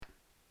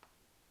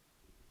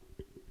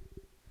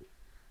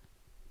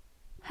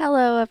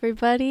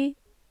everybody.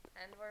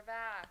 And we're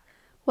back.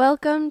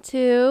 Welcome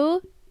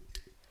to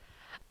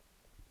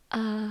What's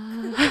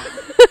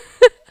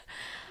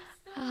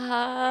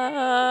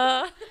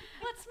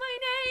my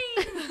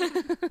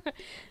name?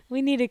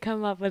 We need to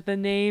come up with a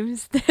name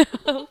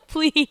still,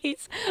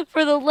 please.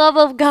 For the love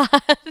of God.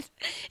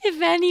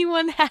 If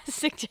anyone has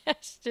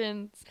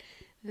suggestions,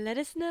 let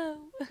us know.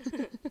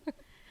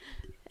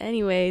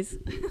 anyways.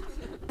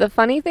 The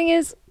funny thing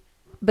is,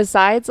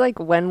 besides like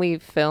when we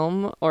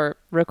film or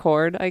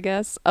record, I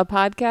guess, a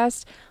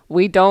podcast,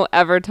 we don't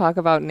ever talk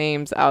about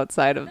names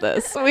outside of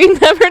this. We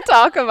never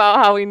talk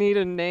about how we need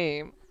a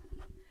name.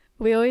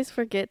 We always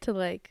forget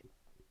to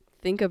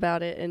think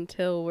about it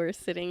until we're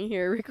sitting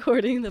here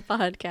recording the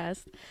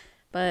podcast.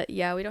 But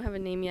yeah, we don't have a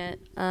name yet.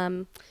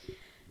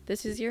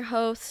 This is your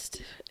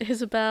host,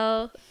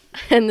 Isabelle,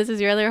 and this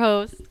is your other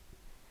host,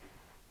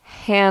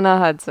 Hannah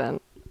Hudson.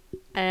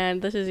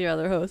 and this is your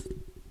other host.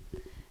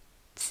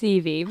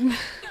 Seavey.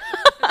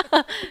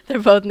 They're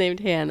both named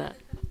Hannah.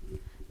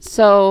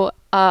 So,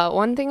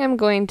 one thing I'm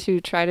going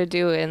to try to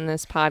do in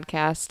this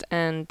podcast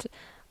and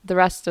the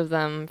rest of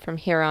them from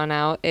here on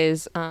out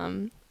is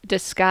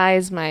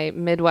disguise my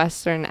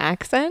Midwestern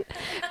accent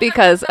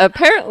because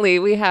apparently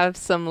we have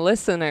some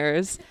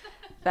listeners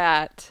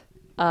that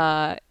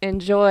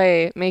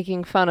enjoy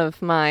making fun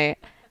of my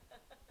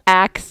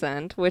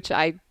accent, which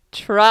I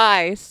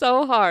try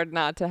so hard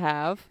not to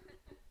have.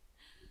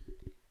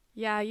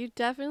 Yeah, you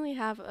definitely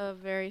have a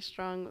very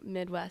strong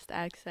Midwest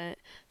accent,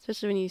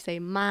 especially when you say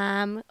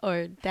mom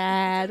or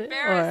dad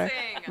or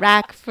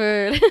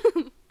Rackford.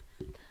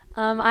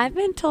 I've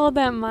been told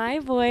that my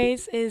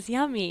voice is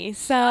yummy,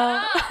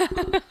 so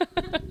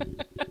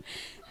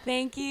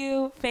thank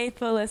you,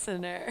 faithful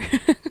listener.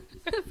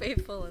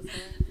 Faithful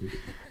listener.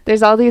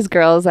 There's all these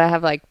girls that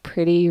have like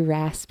pretty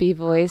raspy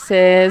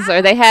voices,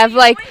 or they have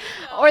like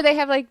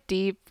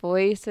deep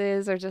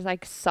voices, or just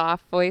like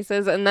soft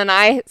voices, and then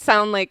I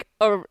sound like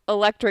a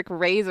electric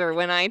razor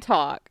when I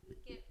talk.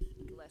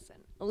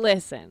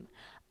 Listen,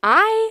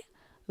 I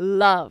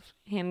love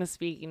Hannah's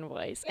speaking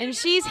voice, and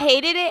she's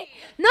hated it.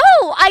 No,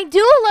 I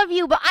do love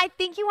you, but I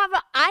think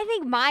I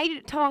think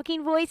my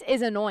talking voice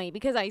is annoying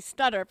because I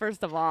stutter,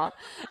 first of all.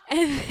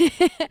 And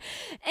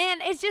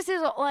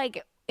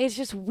it's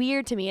just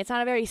weird to me. It's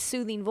not a very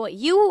soothing voice.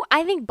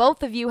 I think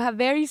both of you have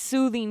very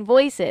soothing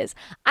voices.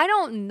 I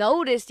don't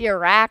notice your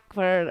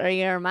Rackford or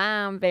your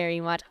mom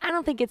very much. I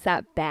don't think it's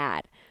that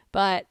bad.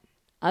 But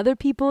other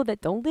people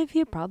that don't live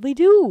here probably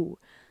do.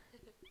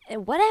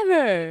 And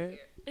whatever.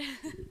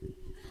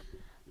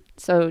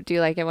 So, do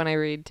you like it when I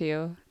read to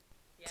you?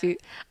 Yeah.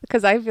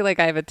 Because I feel like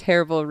I have a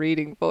terrible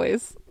reading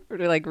voice, or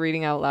like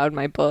reading out loud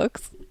my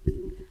books.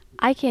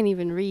 I can't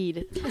even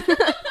read.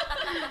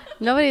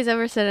 Nobody's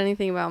ever said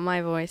anything about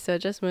my voice, so it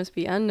just must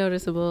be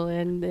unnoticeable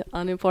and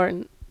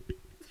unimportant.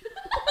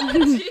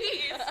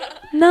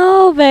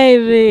 No,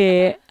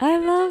 baby. I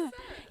love it.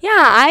 Yeah,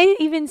 I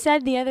even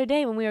said the other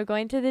day when we were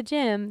going to the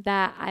gym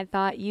that I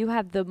thought you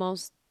have the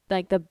most,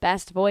 the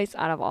best voice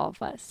out of all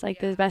of us.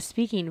 The best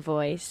speaking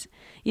voice.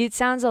 It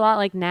sounds a lot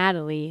like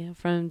Natalie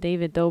from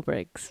David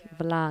Dobrik's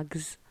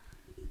vlogs.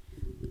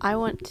 I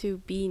want to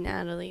be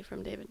Natalie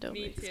from David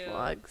Dobrik's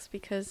vlogs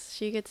because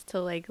she gets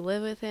to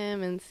live with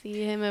him and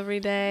see him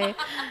every day,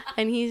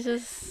 and he's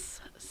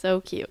just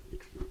so cute.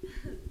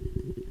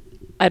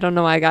 I don't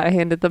know why I got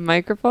handed the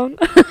microphone.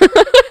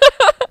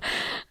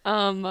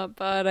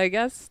 But I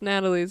guess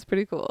Natalie's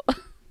pretty cool.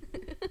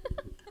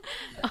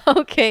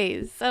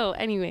 Okay, so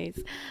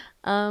anyways,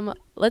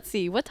 let's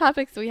see. What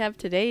topics do we have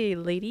today,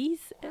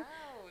 ladies? Wow,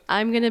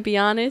 I'm going to be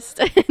honest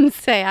and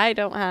say I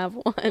don't have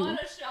one. What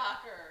a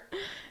shocker.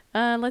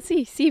 Let's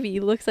see.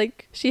 Seavey looks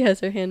like she has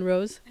her hand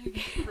rose.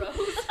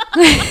 Rose?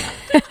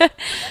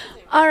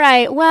 All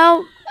right,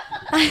 well.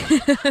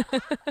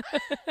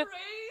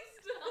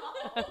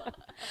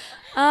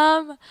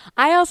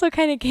 I also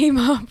kind of came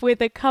up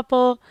with a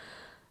couple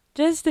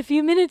just a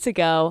few minutes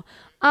ago.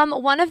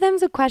 One of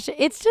them's a question.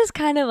 It's just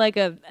kind of like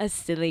a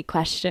silly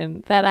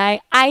question that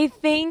I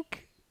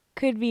think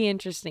could be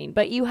interesting.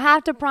 But you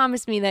have to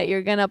promise me that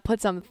you're going to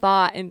put some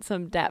thought and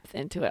some depth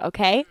into it,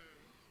 okay?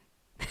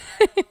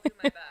 I'll do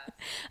my best.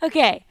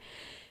 Okay.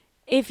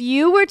 If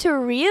you were to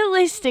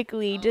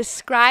realistically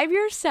describe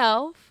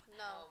yourself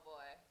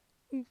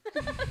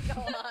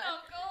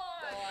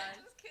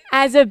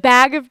as a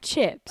bag of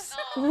chips,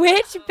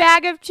 which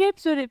bag of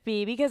chips would it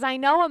be? Because I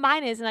know what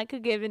mine is, and I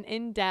could give an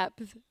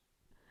in-depth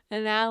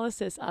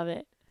analysis of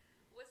it.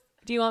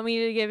 Do you want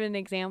me to give an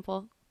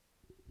example?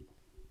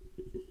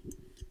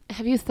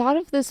 Have you thought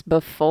of this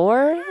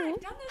before? Yeah, I've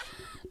done this.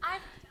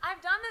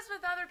 I've done this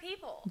with other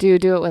people. Do you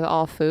do it with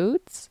all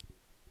foods?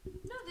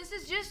 No,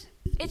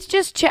 It's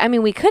just I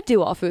mean, we could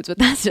do all foods, but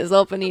that's just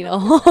opening a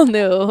whole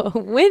new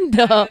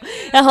window,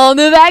 a whole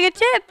new bag of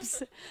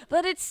chips.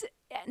 But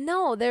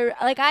they're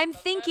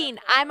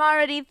I'm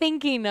already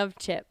thinking of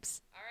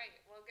chips. All right,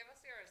 well, give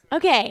us yours.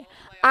 Okay,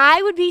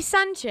 I would be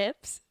sun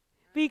chips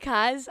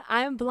because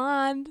I'm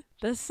blonde.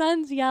 The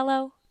sun's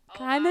yellow,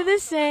 kind of the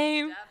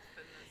same.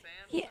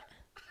 Yeah.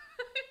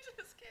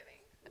 Just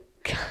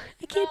kidding.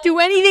 I can't do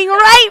anything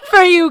right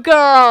for you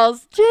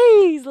girls.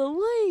 Jeez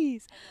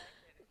Louise.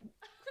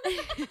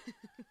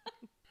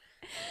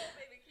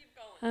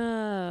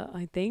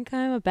 I think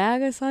I'm a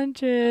bag of sun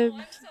chips.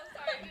 I'm so sorry.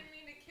 I didn't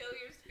mean to kill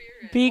your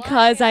spirit.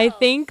 Because I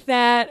think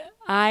that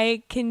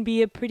I can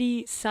be a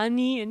pretty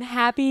sunny and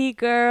happy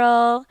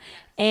girl.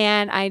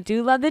 And I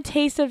do love the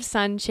taste of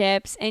sun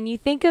chips. And you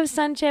think of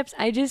sun chips,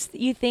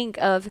 you think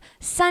of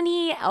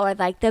sunny or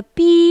like the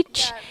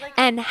beach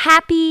and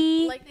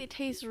happy. Like they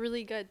taste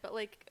really good, but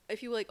like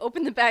if you like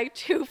open the bag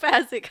too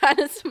fast, it kind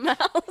of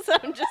smells.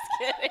 I'm just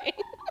kidding.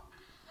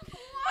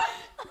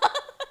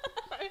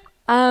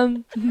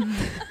 Um,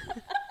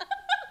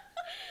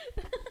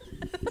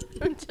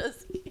 I'm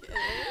just kidding.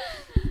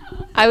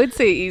 I would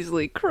say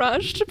easily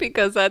crushed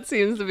because that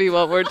seems to be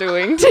what we're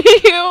doing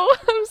to you.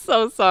 I'm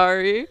so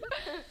sorry.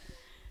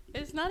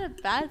 It's not a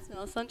bad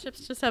smell. Sun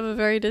chips just have a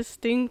very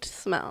distinct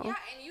smell. Yeah,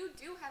 and you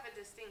do have a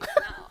distinct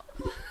smell.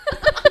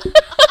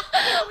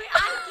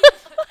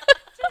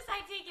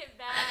 I take it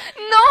back.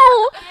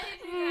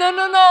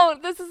 No.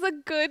 This is a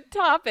good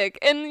topic,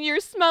 and your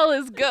smell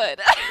is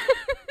good.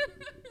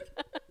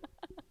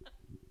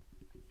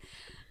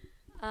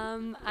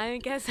 I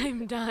guess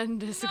I'm done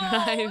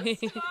describing.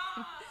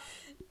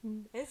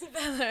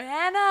 Isabelle or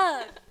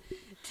Hannah,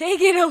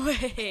 take it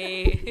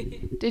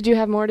away. Did you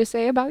have more to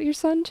say about your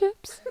sun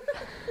chips?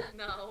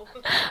 No.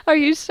 Are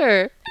you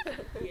sure?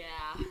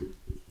 Yeah.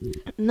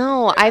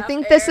 No, I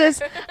think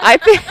I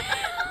think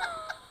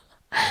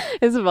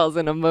Isabel's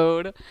in a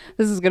mode.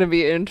 This is going to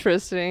be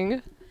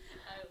interesting.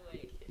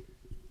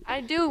 I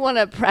do want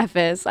to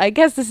preface, I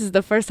guess this is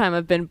the first time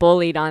I've been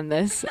bullied on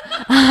this.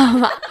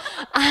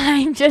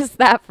 I'm just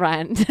that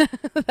friend,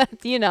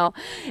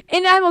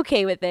 and I'm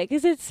okay with it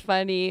because it's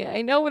funny.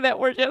 I know that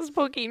we're just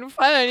poking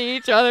fun at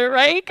each other,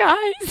 right,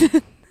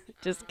 guys?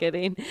 Just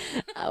kidding.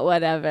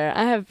 Whatever.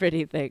 I have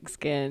pretty thick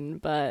skin,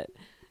 but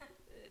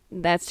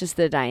that's just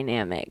the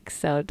dynamic,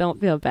 so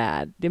don't feel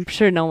bad. I'm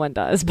sure no one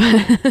does,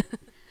 but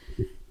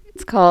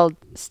It's called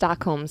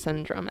Stockholm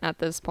Syndrome at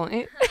this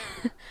point.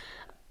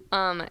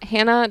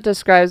 Hannah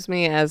describes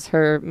me as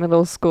her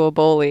middle school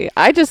bully.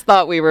 I just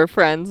thought we were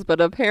friends,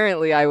 but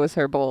apparently I was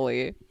her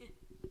bully.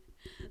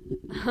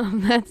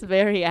 That's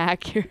very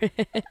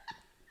accurate.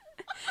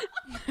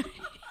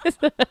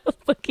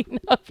 Looking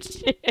up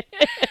shit.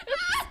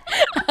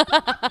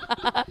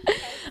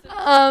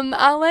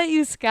 I'll let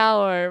you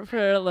scour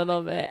for a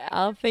little bit.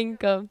 I'll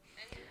think of.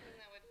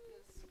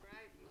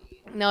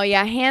 No,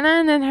 yeah, Hannah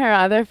and then her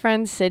other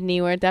friend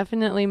Sydney were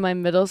definitely my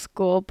middle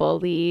school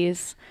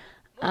bullies.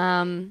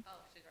 I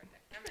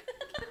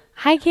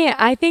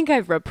think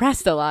I've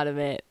repressed a lot of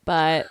it,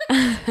 but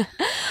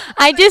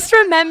I just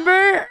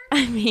remember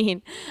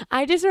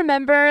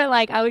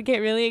like I would get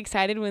really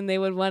excited when they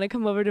would want to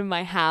come over to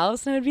my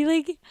house and I would be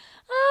like,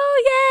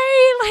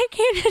 oh yay, like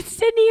Hannah and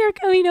Sydney are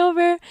coming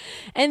over.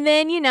 And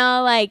then,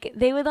 like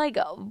they would like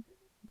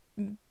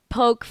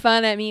poke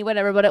fun at me,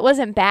 whatever, but it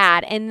wasn't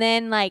bad. And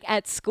then like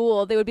at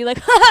school they would be like,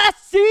 ha,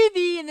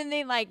 Seavey, and then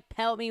they'd like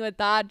pelt me with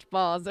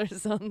dodgeballs or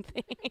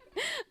something.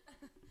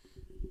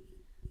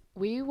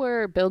 We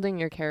were building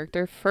your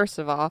character, first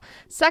of all.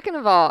 Second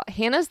of all,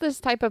 Hannah's this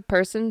type of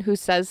person who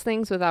says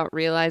things without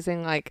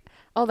realizing, like,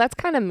 oh, that's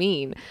kind of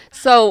mean.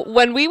 So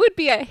when we would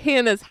be at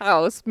Hannah's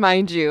house,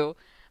 mind you,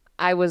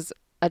 I was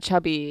a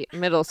chubby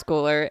middle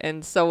schooler,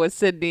 and so was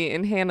Sydney,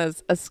 and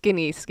Hannah's a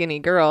skinny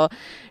girl.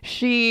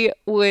 We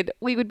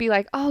would be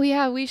like, oh,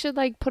 yeah, we should,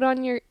 like, put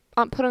on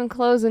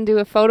clothes and do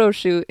a photo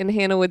shoot. And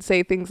Hannah would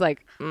say things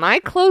like, my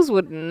clothes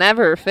would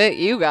never fit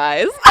you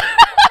guys.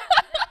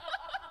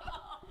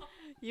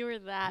 You were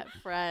that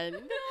friend.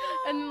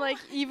 And like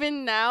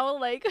even now,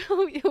 like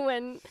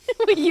when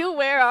you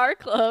wear our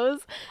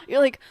clothes, you're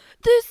like,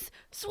 this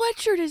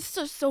sweatshirt is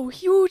so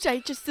huge, I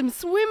just am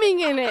swimming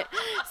in it.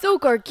 So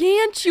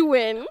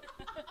gargantuan.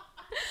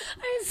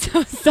 I'm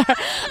so sorry.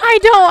 I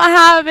don't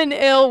have an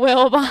ill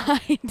will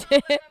behind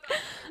it.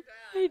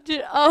 I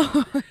do.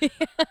 Oh, yeah.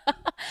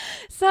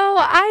 So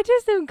I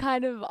just am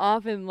kind of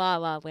off in La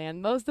La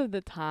Land most of the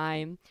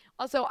time.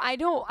 Also, I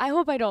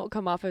hope I don't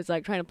come off as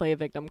like trying to play a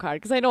victim card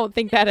because I don't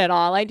think that at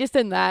all. I just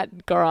am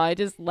that girl. I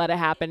just let it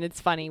happen. It's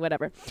funny,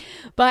 whatever.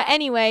 But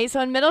anyway, so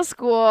in middle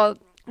school,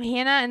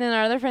 Hannah and then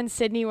our other friend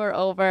Sydney were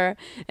over,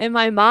 and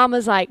my mom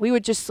was like, we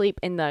would just sleep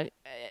in the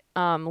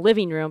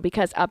living room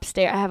because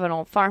upstairs, I have an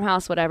old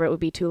farmhouse, whatever, it would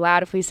be too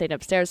loud if we stayed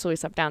upstairs, so we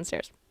slept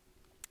downstairs.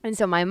 And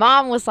so my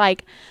mom was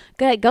like,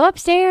 go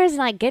upstairs and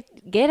like get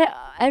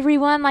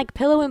everyone like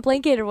pillow and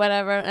blanket or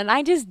whatever. And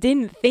I just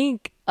didn't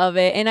think of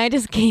it. And I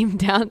just came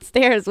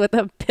downstairs with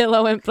a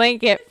pillow and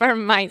blanket for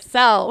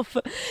myself.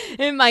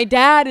 And my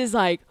dad is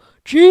like,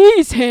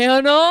 geez,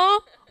 Hannah,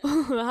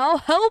 how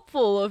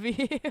helpful of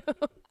you.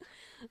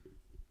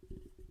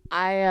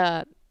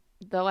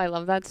 Though I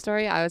love that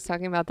story, I was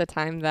talking about the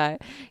time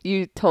that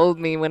you told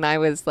me when I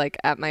was like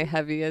at my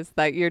heaviest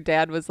that your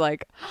dad was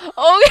like,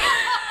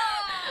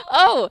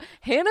 oh,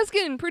 Hannah's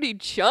getting pretty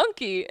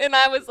chunky. And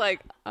I was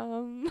like,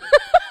 No.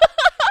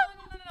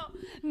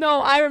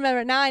 No, I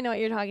remember. Now I know what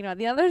you're talking about.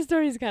 The other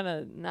story's kind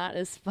of not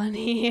as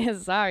funny.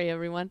 Sorry,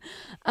 everyone.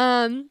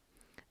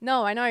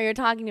 No, I know what you're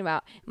talking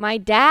about. My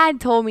dad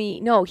told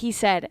me, no, he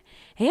said,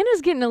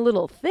 Hannah's getting a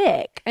little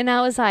thick. And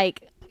I was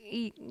like,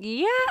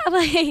 yeah,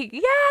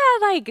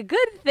 like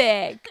good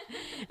thick.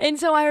 And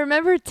so I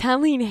remember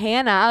telling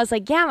Hannah, I was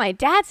like, yeah, my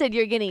dad said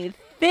you're getting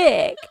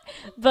thick.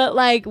 But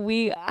like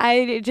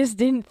I just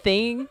didn't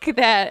think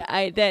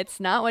that's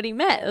not what he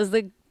meant. It was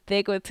like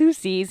thick with two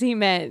C's. He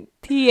meant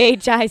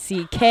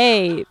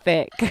THICK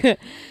thick.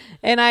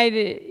 And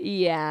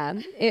yeah.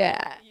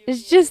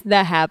 It's just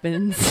that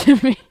happens to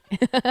me.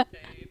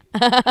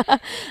 I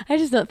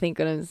just don't think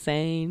what I'm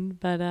saying.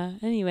 But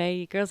anyway,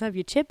 you girls have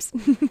your chips.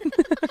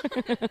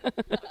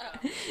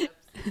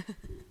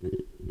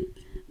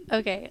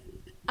 Okay.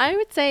 I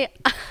would say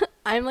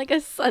I'm like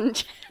a sun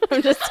chip.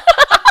 I'm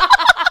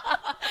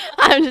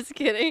just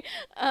kidding.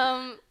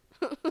 Hannah's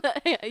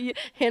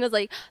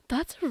like,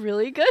 that's a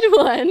really good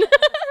one. I'm like,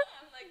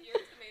 you're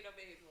tomato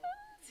basil.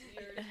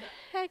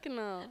 Heck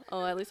no.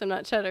 Oh, at least I'm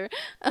not cheddar.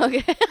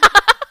 Okay.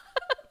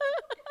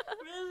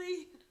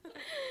 Really?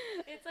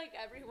 It's like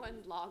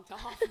everyone's logged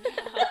off now.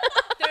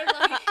 They're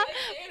like,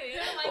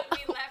 we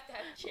left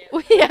that chip.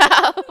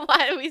 Yeah.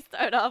 Why did we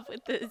start off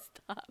with this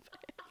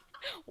topic?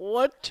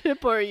 What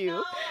chip are you?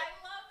 No,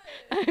 I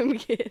love it. I'm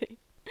kidding.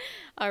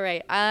 All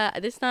right. I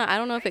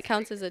don't know if it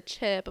counts as a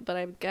chip, but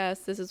I guess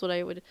this is what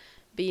I would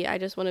be. I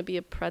just want to be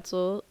a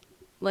pretzel,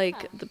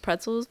 like the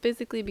pretzels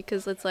basically,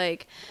 because it's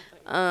like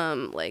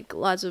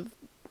lots of,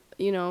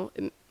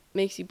 it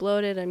makes you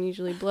bloated. I'm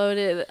usually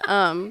bloated.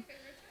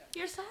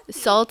 You're salty.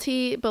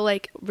 Salty, but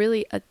like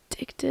really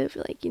addictive.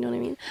 Like, you know what I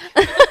mean?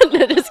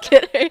 No, just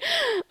kidding.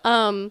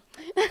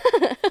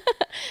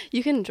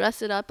 You can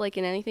dress it up like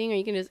in anything, or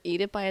you can just eat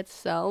it by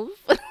itself.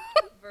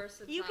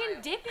 You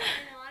can dip it in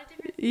a lot of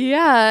different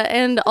Yeah,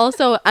 and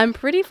also I'm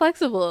pretty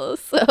flexible,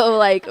 so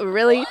like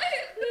really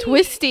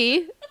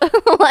twisty.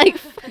 Like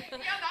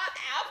not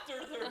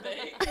after they're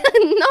baked.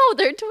 no,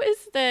 they're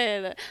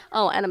twisted.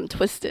 Oh, and I'm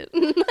twisted.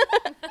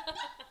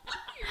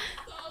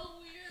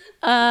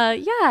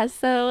 Yeah,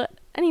 so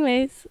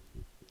anyways,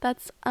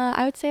 that's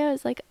I would say I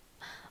was like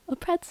a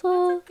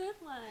pretzel. That's a good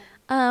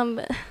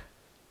one.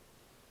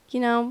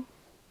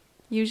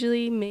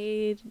 Usually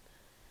made.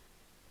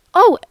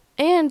 Oh,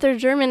 and they're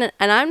German,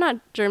 and I'm not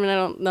German. I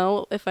don't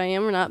know if I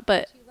am or not,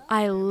 but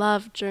I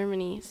love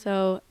Germany,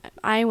 so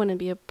I want to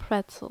be a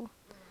pretzel.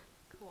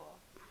 Cool.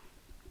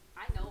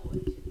 I know what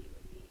you should be.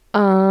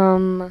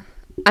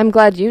 I'm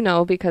glad you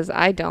know because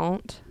I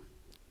don't.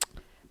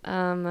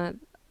 The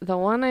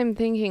one I'm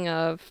thinking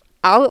of,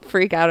 I'll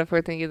freak out if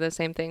we're thinking the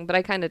same thing, but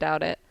I kind of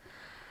doubt it.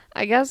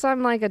 I guess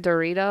I'm like a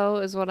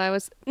Dorito is what I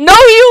was. No,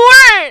 you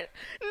weren't!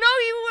 No,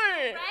 you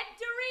weren't! Red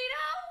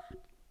Dorito?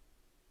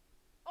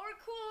 Or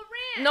Cool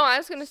Ranch? No, I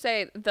was going to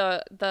say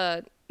the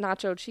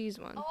nacho cheese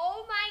one.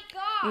 Oh my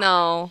god.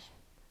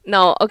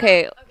 No,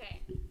 okay.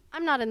 Okay.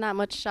 I'm not in that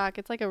much shock.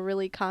 It's like a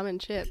really common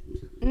chip.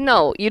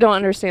 No, you don't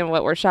understand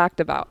what we're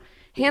shocked about.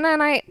 Hannah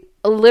and I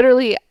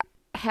literally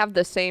have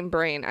the same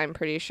brain, I'm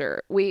pretty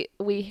sure. We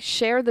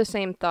share the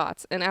same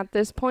thoughts, and at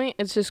this point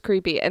it's just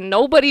creepy and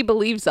nobody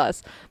believes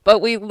us, but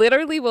we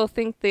literally will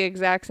think the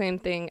exact same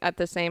thing at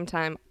the same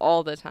time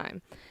all the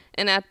time.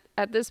 And at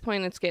this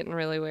point it's getting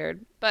really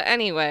weird. But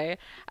anyway,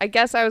 I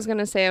guess I was going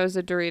to say I was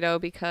a Dorito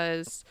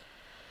because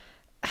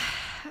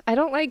I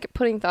don't like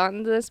putting thought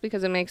into this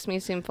because it makes me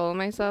seem full of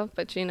myself,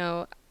 but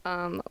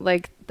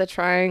like the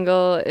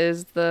triangle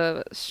is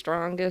the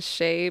strongest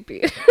shape.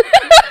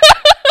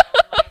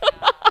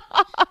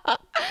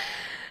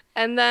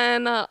 And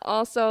then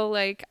also,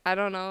 like, I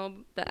don't know,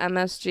 the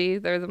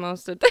MSG, they're the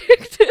most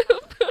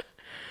addictive.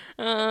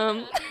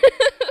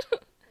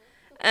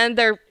 And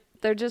they're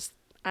just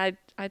I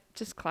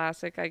just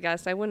classic, I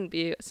guess. I wouldn't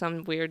be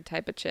some weird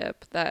type of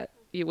chip that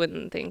you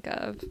wouldn't think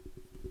of.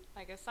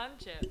 Like a sun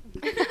chip.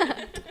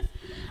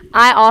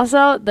 I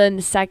also,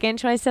 the second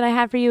choice that I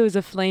had for you was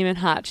a Flamin'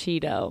 Hot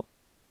Cheeto.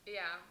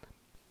 Yeah.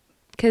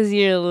 Because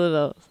you're a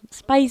little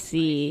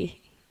spicy.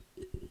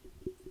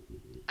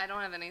 I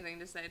don't have anything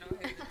to say.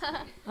 Don't hate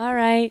it. All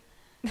right.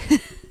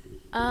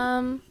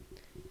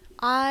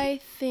 I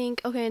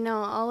think, okay,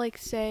 no, I'll like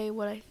say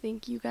what I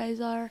think you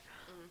guys are.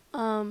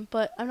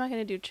 But I'm not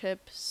going to do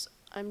chips.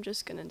 I'm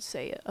just going to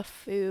say a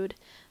food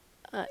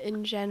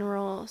in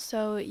general.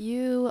 So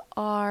you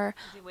are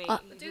Wait, You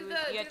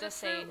have to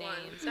say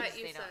names. that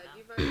you said.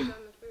 You've already done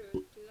the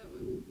food. Do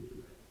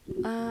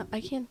that one.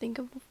 I can't think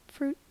of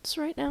fruits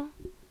right now.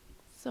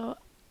 So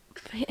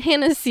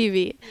Hannah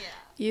Seavey. Yeah.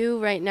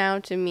 You right now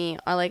to me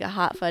are like a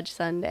hot fudge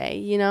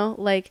sundae,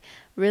 like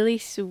really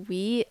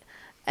sweet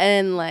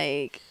and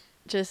like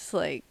just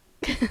like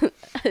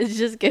it's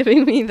just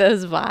giving me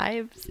those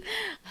vibes.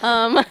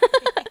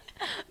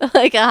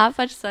 Like a hot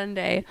fudge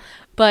sundae,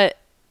 but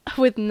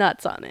with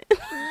nuts on it.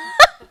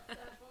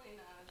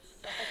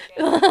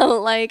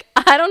 Like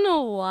I don't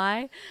know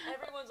why.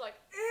 Everyone's like,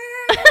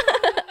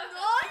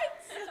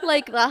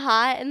 Like the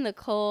hot and the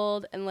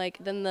cold and like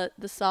then the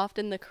soft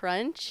and the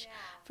crunch.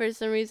 For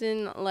some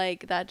reason,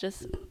 like that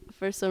just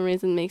for some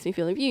reason makes me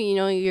feel like you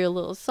know, you're a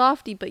little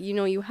softy, but you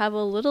know, you have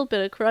a little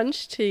bit of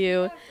crunch to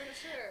you. Yeah, for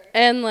sure.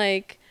 And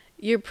like,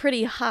 you're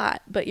pretty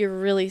hot, but you're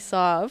really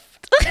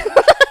soft. Wait,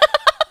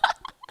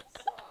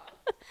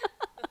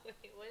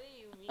 what do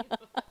you mean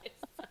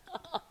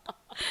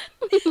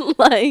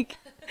by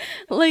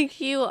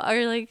like you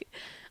are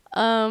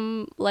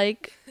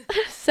like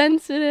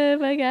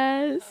sensitive, I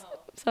guess.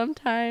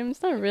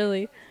 Sometimes, not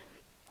really.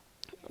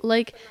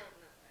 Like,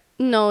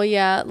 no,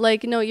 yeah,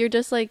 like no, you're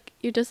just like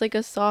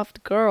a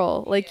soft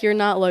girl. Like you're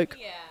not like,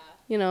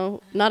 you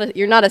know,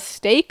 you're not a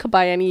steak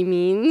by any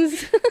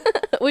means.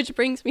 Which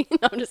brings me, no,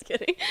 I'm just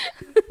kidding.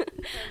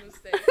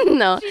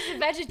 No. She's a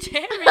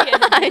vegetarian.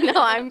 I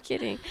know, I'm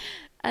kidding.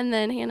 And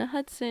then Hannah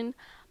Hudson,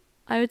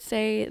 I would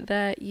say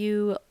that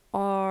you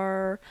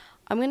are,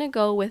 I'm going to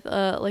go with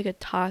like a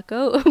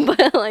taco,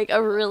 but like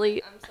a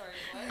really, I'm sorry,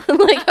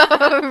 what? like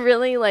a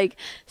really like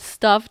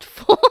stuffed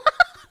full.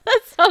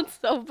 That sounds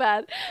so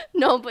bad.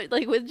 No, but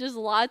like with just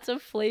lots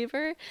of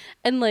flavor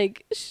and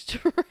like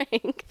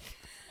strength.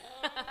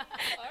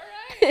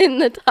 In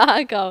the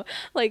taco.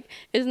 Like,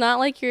 it's not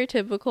like your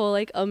typical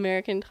like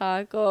American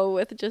taco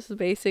with just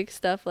basic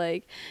stuff.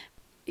 Like,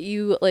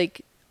 you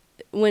like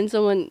when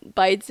someone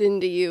bites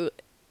into you,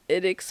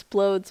 it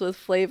explodes with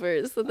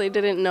flavors that they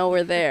didn't know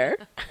were there.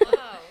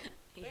 Wow.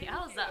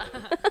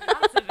 Yowza.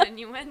 Lots of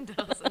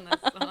innuendos in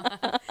this one.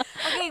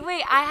 Okay,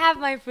 wait, I have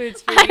my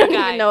foods for I you don't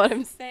guys. even know what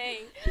I'm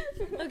saying.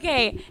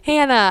 Okay,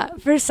 Hannah,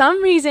 for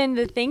some reason,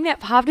 the thing that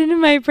popped into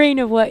my brain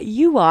of what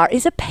you are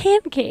is a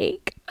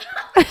pancake.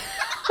 I'm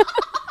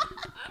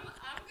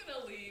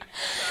gonna leave.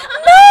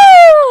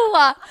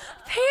 No!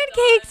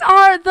 Pancakes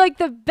are like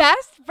the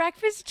best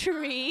breakfast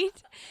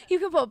treat. You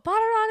can put butter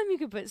on them, you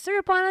can put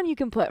syrup on them, you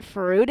can put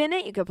fruit in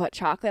it, you can put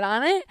chocolate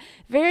on it.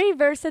 Very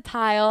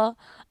versatile.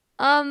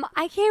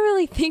 I can't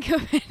really think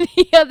of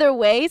any other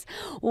ways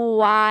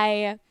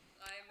why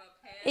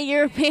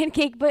you're a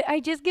pancake, but I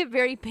just get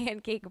very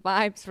pancake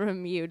vibes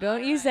from you,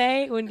 don't you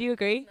say? Wouldn't you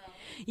agree?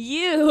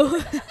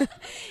 You,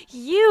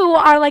 you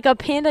are like a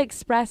Panda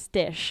Express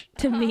dish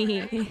to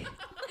me.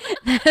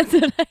 That's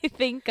what I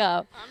think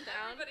of. I'm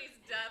down. Everybody's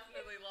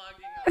definitely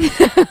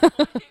logging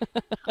on.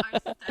 I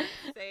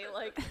say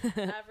like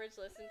average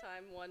listen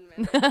time 1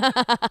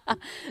 minute.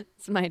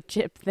 It's my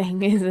chip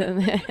thing,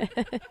 isn't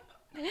it?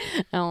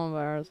 How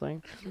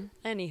embarrassing.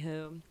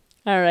 Anywho.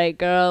 All right,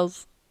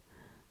 girls.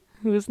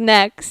 Who's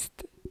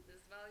next?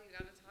 Isabelle, you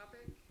got a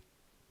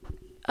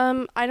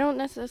topic? I don't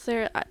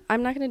necessarily.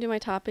 I'm not gonna do my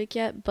topic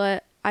yet,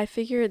 but I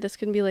figure this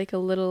can be like a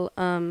little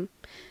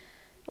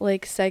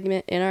like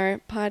segment in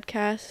our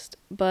podcast,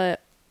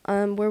 but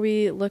where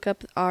we look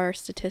up our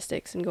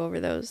statistics and go over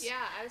those.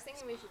 Yeah, I was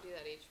thinking we should do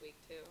that each week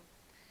too.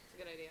 It's a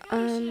good idea.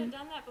 You should have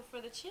done that before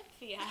the chip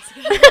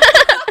fiasco.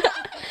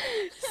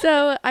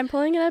 So I'm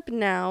pulling it up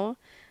now.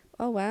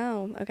 Oh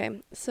wow.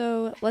 Okay.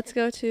 So let's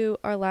go to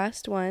our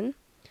last one.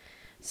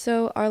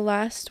 So our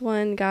last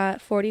one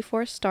got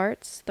 44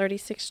 starts,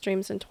 36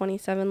 streams, and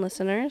 27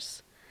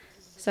 listeners.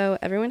 So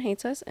everyone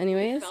hates us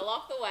anyways. Fell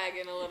off the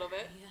wagon a little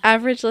bit.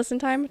 Average listen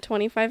time,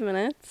 25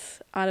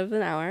 minutes out of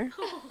an hour.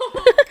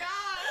 Oh god.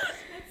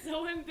 That's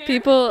so embarrassing.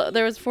 People,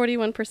 there was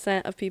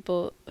 41% of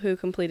people who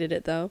completed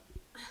it though.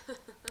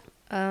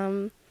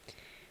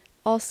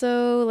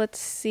 Also, let's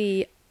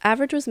see.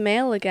 Average was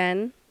male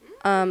again.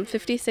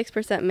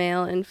 56%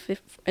 male and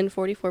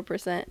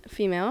 44%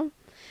 female.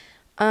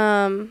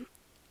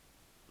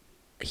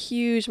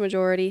 Huge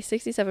majority,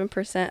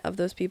 67% of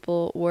those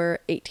people were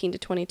 18 to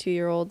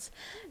 22-year-olds.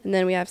 And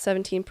then we have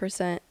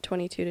 17%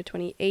 22 to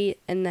 28,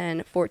 and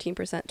then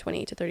 14%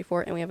 28 to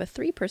 34, and we have a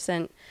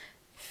 3%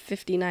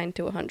 59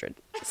 to 100.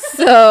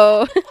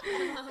 So,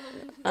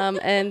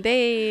 and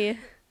they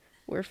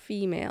were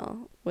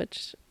female,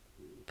 which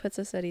puts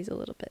us at ease a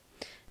little bit.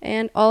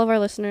 And all of our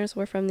listeners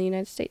were from the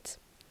United States.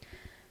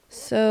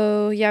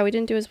 So, yeah, we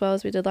didn't do as well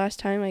as we did last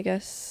time. I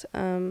guess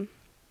you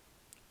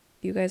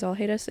guys all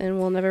hate us, and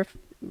we'll never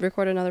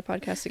record another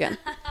podcast again.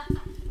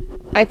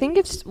 I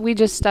think we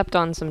just stepped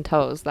on some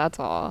toes, that's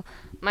all.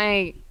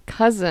 My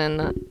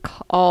cousin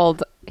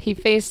he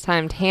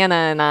FaceTimed Hannah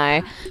and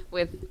I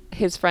with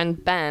his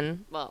friend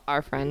Ben, well,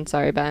 our friend,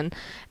 sorry, Ben,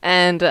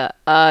 and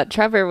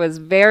Trevor was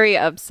very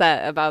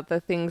upset about the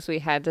things we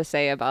had to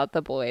say about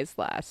the boys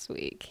last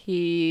week.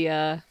 He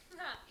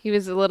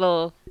was a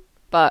little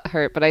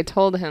butthurt, but I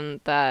told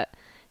him that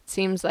it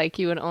seems like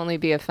you would only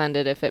be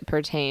offended if it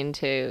pertained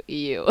to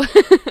you.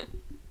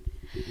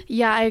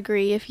 Yeah, I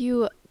agree. If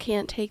you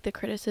can't take the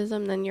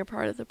criticism, then you're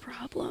part of the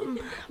problem.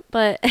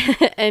 But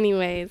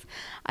anyways,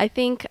 I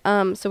think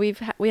so we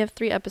have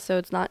 3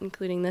 episodes, not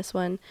including this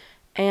one,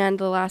 and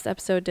the last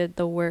episode did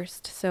the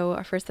worst. So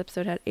our first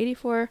episode had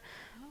 84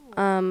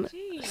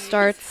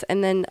 starts,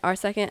 and then our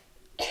second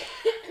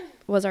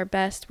was our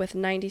best with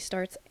 90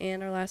 starts,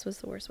 and our last was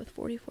the worst with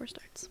 44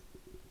 starts.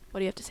 What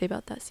do you have to say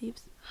about that,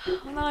 Seavey?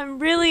 Well, no, I'm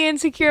really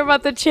insecure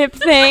about the chip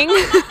thing.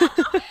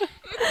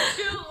 It's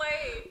too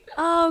late.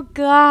 Oh,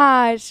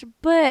 gosh.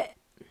 But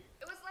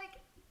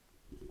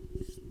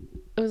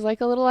It was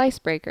like a little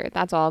icebreaker.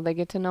 That's all. They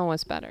get to know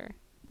us better.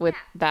 with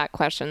that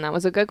question. That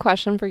was a good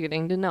question for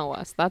getting to know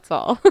us. That's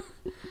all.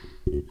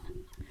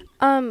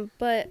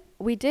 But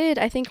we did,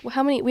 I think,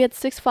 how many? We had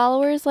 6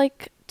 followers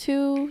like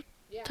 2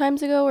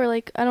 times ago, or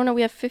like, I don't know,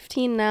 we have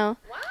 15 now.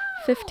 Wow.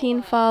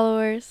 15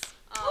 followers.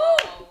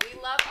 Oh, we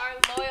love our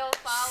loyal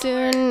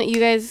followers. Soon, you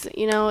guys,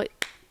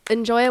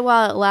 enjoy it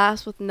while it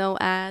lasts with no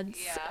ads,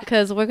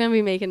 because we're going to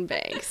be making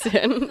bank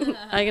soon.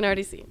 I can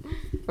already see.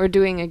 We're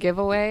doing a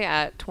giveaway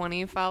at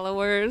 20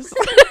 followers.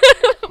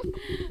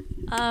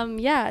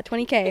 Yeah,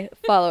 20K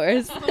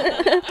followers.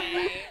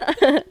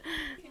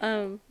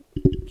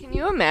 Can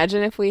you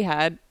imagine if we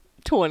had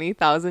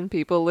 20,000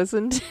 people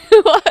listen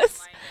to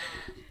us?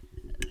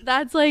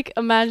 That's like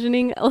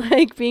imagining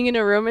like being in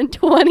a room and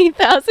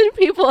 20,000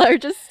 people are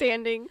just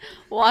standing,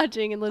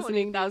 watching and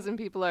listening. 20,000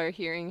 people are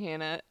hearing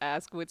Hannah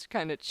ask which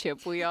kind of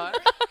chip we are.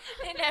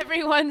 And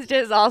everyone's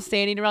just all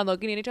standing around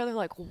looking at each other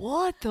like,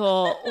 what the?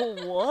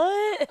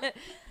 What?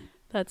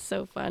 That's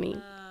so funny.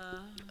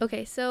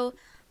 Okay, so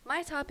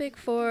my topic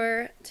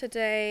for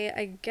today,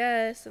 I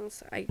guess,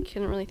 since I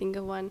couldn't really think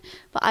of one,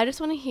 but I just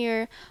want to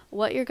hear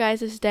what your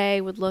guys' day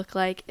would look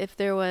like if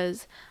there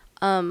was,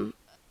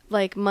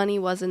 like, money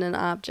wasn't an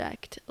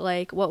object.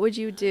 Like, what would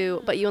you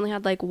do, but you only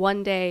had, like,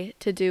 one day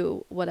to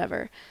do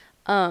whatever.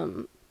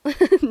 The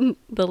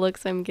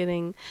looks I'm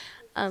getting.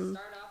 Start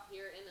off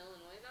here in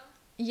Illinois, though?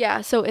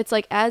 Yeah, so it's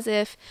like as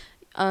if,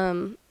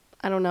 I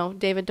don't know,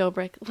 David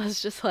Dobrik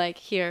was just like,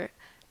 here,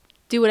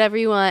 do whatever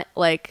you want,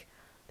 like,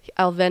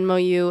 I'll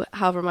Venmo you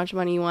however much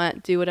money you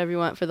want, do whatever you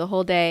want for the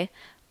whole day,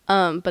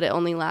 but it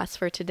only lasts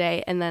for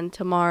today, and then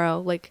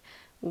tomorrow, like,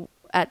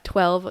 at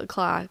 12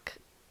 o'clock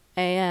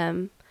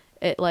a.m.,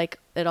 it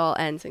all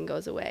ends and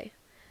goes away.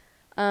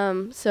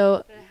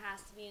 So, But it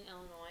has to be in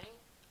Illinois.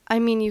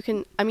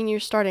 you're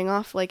starting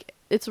off, like,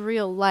 it's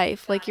real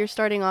life, like, you're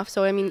starting off,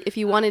 so, if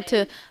you wanted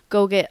to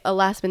go get a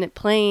last-minute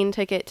plane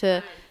ticket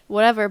to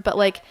whatever, but,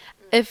 like,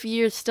 if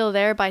you're still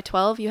there by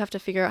 12, you have to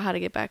figure out how to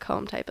get back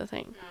home type of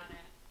thing.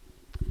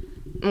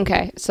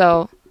 Okay,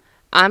 so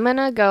I'm going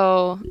to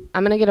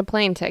get a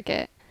plane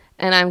ticket,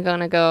 and I'm going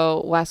to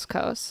go West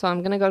Coast. So I'm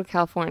going to go to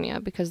California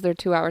because they're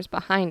 2 hours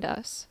behind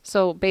us.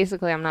 So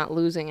basically I'm not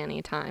losing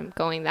any time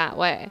going that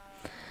way.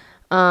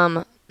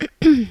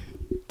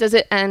 Does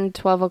it end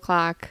 12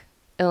 o'clock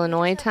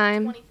Illinois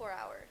time? 24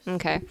 hours.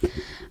 Okay.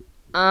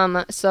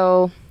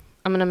 So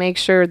I'm going to make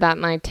sure that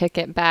my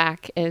ticket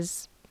back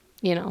is,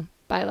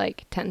 by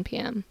like 10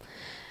 p.m.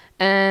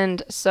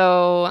 And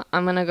so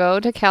I'm going to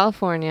go to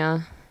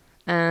California,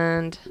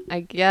 and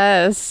I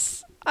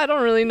guess I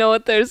don't really know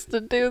what there's to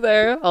do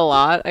there. A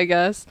lot, I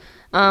guess.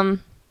 I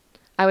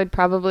would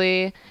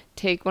probably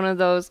take one of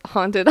those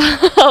haunted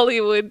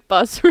Hollywood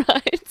bus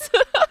rides.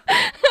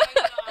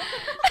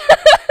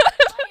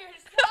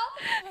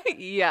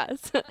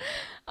 Yes.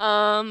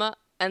 And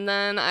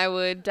then I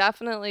would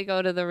definitely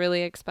go to the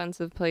really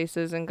expensive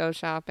places and go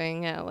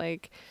shopping at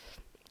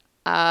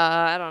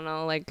I don't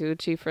know, like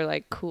Gucci for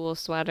like cool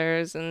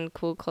sweaters and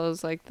cool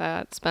clothes like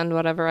that. Spend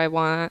whatever I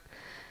want,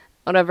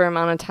 whatever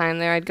amount of time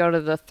there. I'd go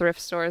to the thrift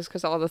stores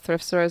because all the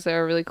thrift stores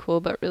there are really cool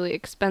but really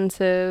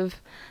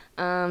expensive.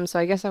 So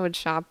I guess I would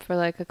shop for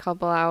like a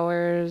couple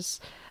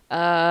hours.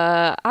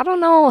 I don't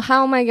know,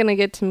 how am I going to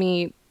get to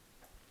meet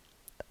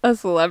a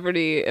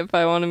celebrity if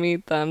I want to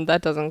meet them?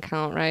 That doesn't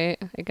count, right?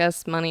 I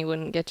guess money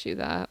wouldn't get you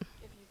that.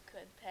 If you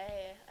could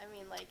pay,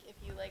 if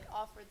you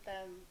offered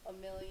them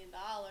 $1 million,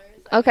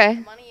 Okay.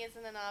 Money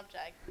isn't an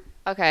object.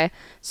 Okay,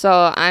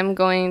 so I'm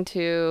going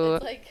to...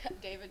 It's like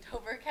David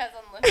Dobrik has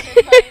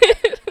unlimited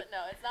money. But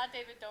no, it's not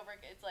David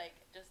Dobrik. It's like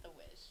just a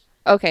wish.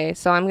 Okay,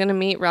 so I'm going to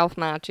meet Ralph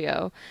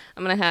Macchio.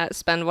 I'm going to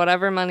spend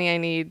whatever money I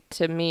need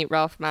to meet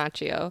Ralph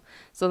Macchio.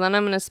 So then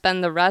I'm going to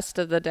spend the rest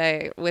of the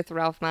day with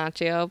Ralph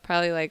Macchio.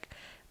 Probably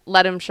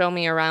let him show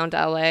me around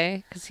LA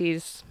because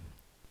he's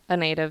a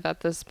native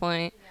at this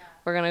point. Yeah.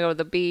 We're going to go to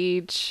the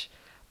beach.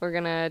 We're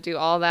going to do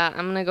all that.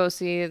 I'm going to go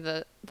see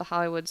the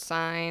Hollywood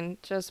sign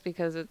just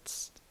because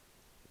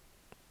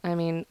I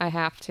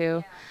have to. Yeah,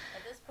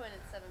 at this point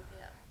it's 7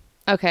 p.m.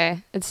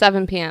 Okay, it's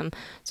 7 p.m.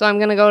 So I'm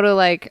going to go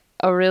to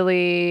a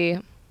really,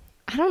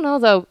 I don't know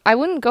though. I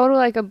wouldn't go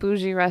to a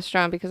bougie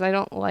restaurant because I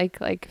don't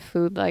like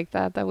food like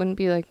that. That wouldn't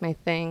be my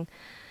thing.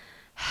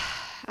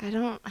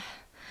 I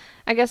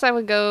guess I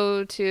would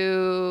go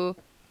to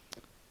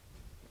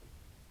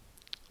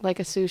a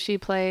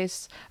sushi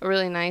place, a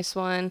really nice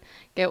one,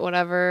 get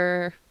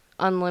whatever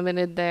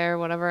unlimited there,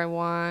 whatever I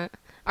want.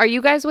 Are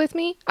you guys with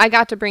me? I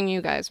got to bring you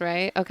guys,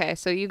 right? Okay,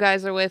 so you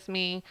guys are with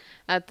me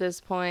at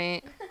this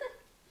point.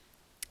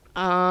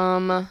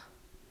 I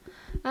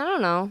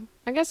don't know.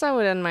 I guess I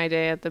would end my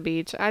day at the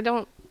beach.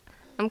 I'm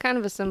kind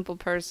of a simple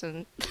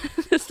person.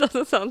 This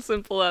doesn't sound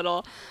simple at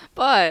all.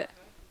 But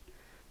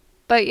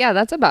yeah,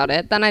 that's about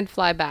it. Then I'd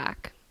fly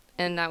back,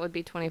 and that would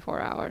be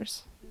 24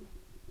 hours.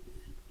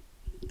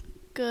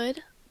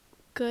 Good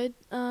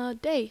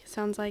day.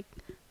 Sounds like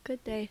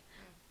good day.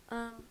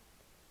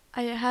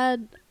 I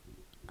had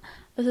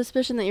a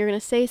suspicion that you were going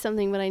to say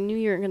something, but I knew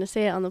you weren't going to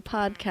say it on the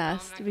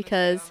podcast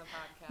because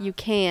you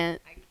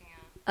can't. I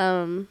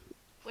can't.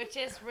 Which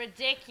is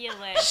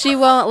ridiculous. She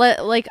won't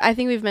let, like, I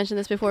think we've mentioned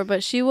this before,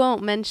 but she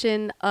won't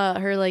mention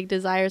her like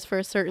desires for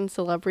a certain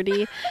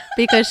celebrity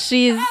because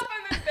she's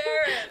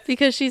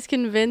because she's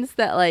convinced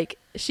that like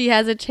she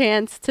has a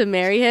chance to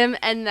marry him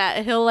and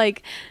that he'll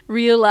like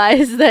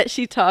realize that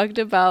she talked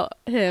about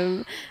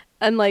him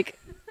and like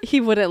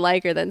he wouldn't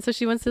like her then. So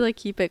she wants to like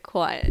keep it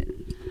quiet.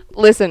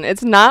 Listen,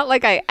 it's not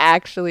like I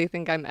actually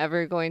think I'm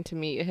ever going to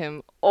meet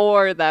him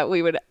or that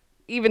we would,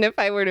 even if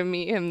I were to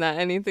meet him, that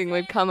anything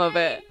would come of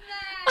it.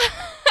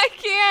 I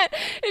can't.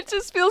 It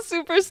just feels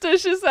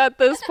superstitious at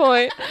this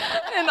point.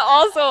 And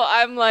also,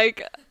 I'm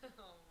like,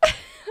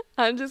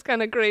 I'm just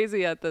kind of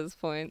crazy at this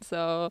point.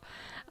 So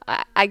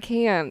I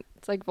can't.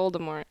 It's like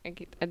Voldemort.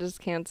 I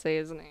just can't say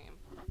his name.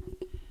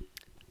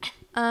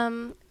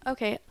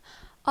 Okay.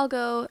 I'll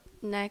go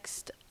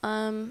next.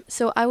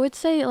 So I would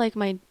say like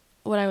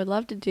what I would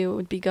love to do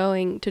would be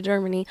going to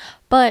Germany,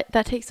 but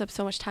that takes up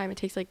so much time. It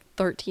takes like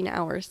 13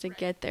 hours to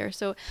get there.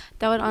 So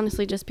that would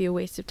honestly just be a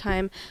waste of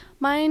time.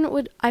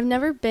 I've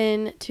never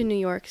been to New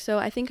York, so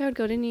I think I would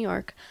go to New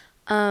York.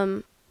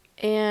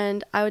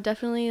 And I would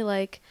definitely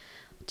like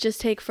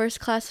just take first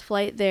class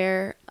flight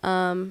there,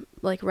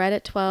 like right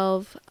at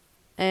 12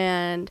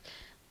 and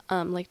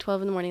like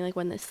 12 in the morning, like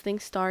when this thing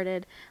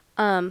started.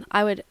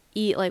 I would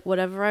eat like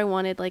whatever I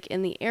wanted, like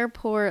in the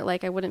airport.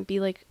 Like I wouldn't be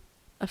like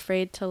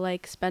afraid to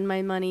like spend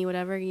my money,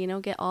 whatever,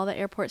 get all the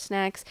airport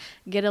snacks,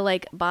 get a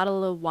like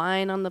bottle of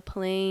wine on the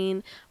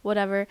plane,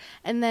 whatever.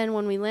 And then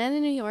when we land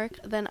in New York,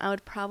 then I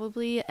would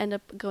probably end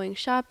up going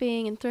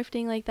shopping and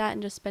thrifting like that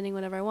and just spending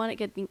whatever I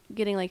wanted,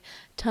 getting like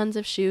tons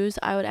of shoes.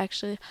 I would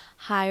actually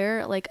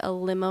hire like a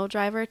limo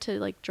driver to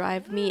like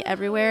drive me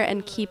everywhere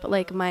and keep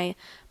like my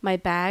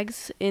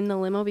bags in the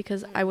limo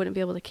because I wouldn't be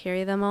able to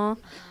carry them all.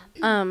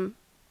 And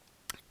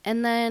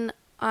then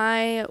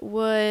I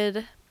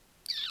would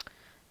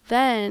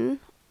then,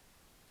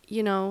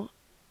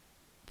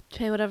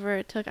 pay whatever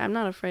it took, I'm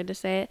not afraid to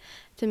say it,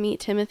 to meet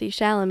Timothy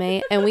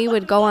Chalamet, and we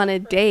would go on a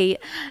date,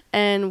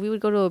 and we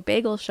would go to a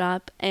bagel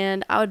shop,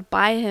 and I would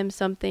buy him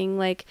something,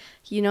 like,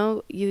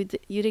 you'd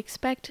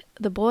expect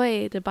the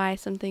boy to buy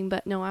something,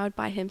 but no, I would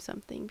buy him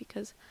something,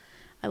 because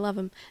I love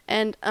him,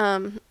 and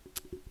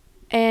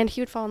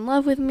he would fall in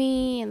love with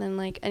me, and then,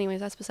 like,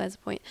 anyways, that's besides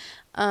the point,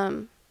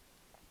 and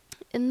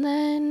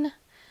then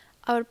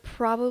I would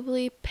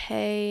probably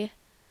pay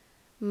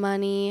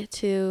money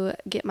to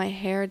get my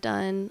hair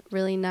done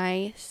really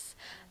nice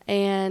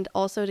and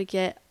also to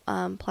get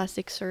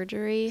plastic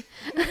surgery.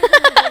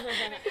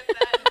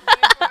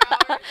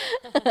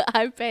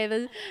 I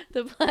pay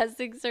the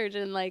plastic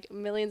surgeon like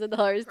millions of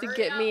dollars to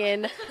get me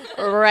in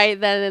right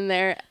then and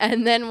there.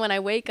 And then when I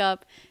wake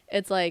up,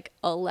 it's like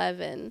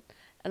 11.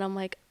 And I'm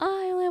like,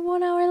 oh, I only have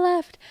 1 hour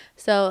left.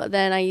 So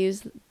then I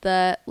use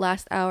the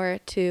last hour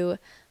to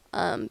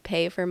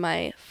pay for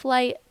my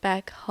flight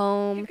back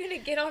home. You're gonna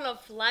get on a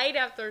flight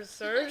after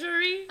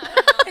surgery?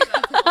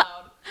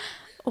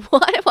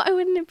 Why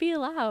wouldn't it be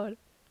allowed?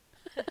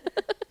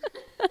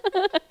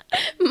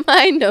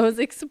 My nose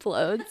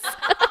explodes.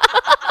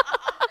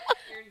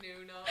 Your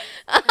new nose.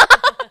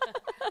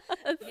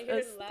 That's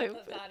so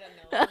stupid.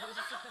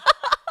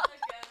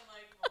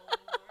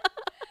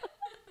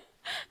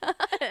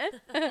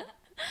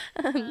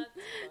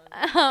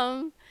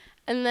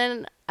 And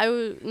then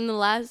in the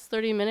last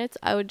 30 minutes,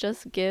 I would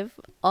just give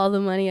all the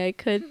money I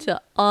could to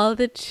all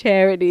the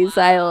charities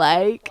I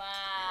like.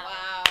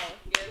 Wow.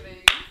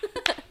 Giving.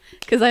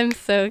 Because I'm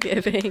so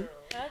giving.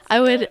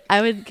 I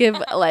would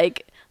give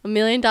like $1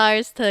 million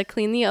to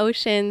clean the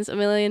oceans, $1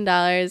 million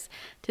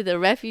to the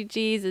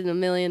refugees, and $1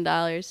 million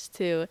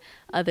to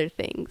other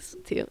things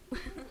too.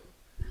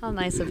 How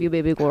nice of you,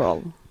 baby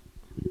girl.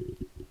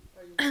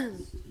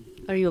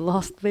 Are you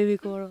lost, baby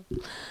girl?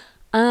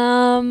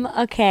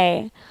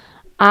 Okay.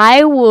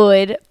 I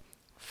would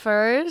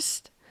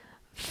first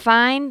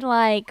find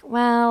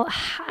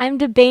I'm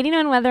debating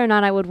on whether or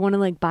not I would want to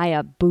like buy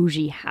a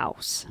bougie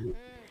house.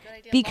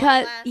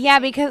 Because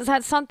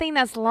that's something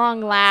that's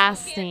long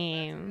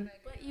lasting.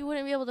 But you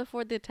wouldn't be able to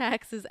afford the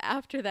taxes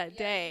after that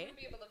day.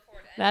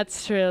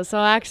 That's true. So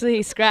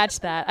actually scratch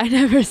that. I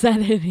never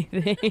said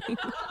anything.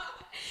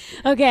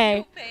 Okay.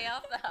 You pay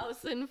off the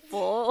house in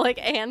full, like,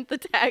 and the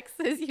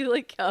taxes you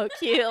like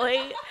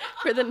calculate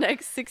for the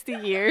next 60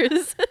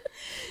 years.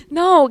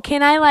 No,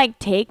 can I like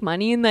take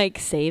money and like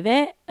save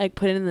it? Like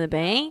put it in the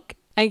bank?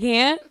 I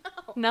can't?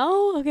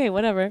 No? Okay,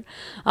 whatever.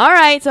 All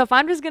right, so if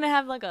I'm just going to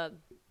have like a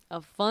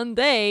fun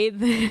day,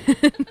 then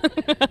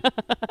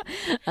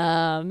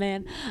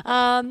man.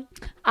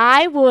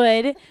 I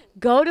would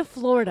go to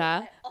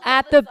Florida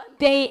at the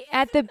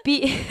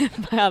beach.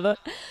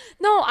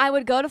 No, I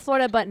would go to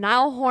Florida, but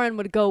Niall Horan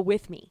would go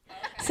with me.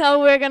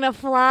 So we're going to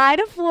fly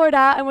to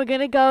Florida, and we're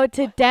going to go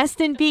to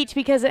Destin Beach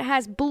because it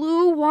has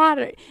blue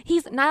water.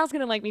 Niall's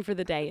going to like me for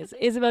the day. As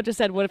Isabelle just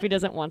said, what if he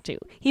doesn't want to?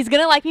 He's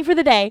going to like me for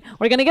the day.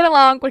 We're going to get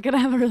along. We're going to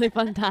have a really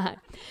fun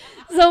time.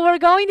 So we're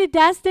going to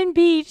Destin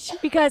Beach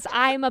because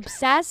I'm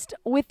obsessed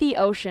with the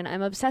ocean.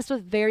 I'm obsessed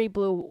with very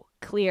blue,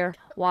 clear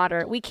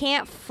water. We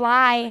can't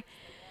fly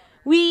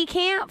we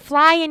can't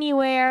fly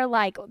anywhere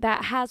like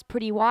that has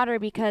pretty water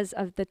because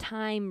of the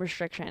time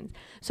restrictions.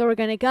 So we're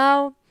going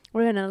to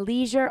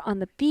leisure on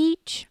the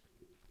beach.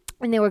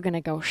 And then we're going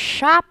to go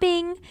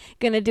shopping.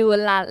 Going to do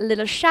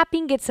little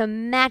shopping, get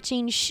some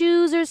matching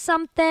shoes or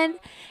something.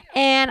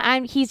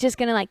 And he's just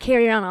going to like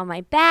carry around all my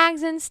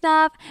bags and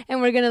stuff.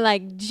 And we're going to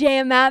like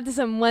jam out to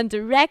some One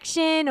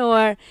Direction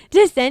or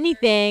just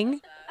anything.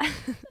 Why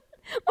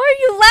are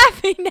you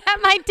laughing at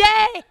my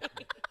day?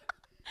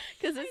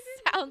 Because it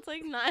sounds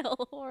like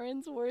Niall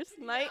Horan's worst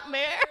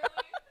nightmare.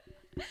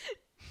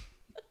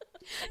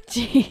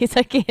 Jeez,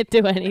 I can't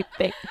do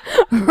anything.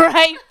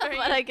 Right.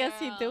 But I guess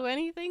he'd do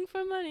anything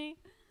for money.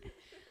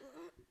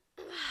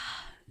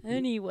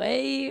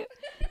 Anyway,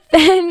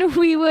 then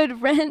we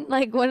would rent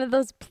like one of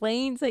those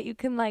planes that you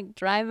can like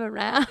drive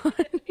around.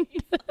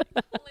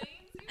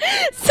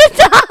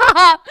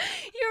 Stop!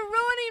 You're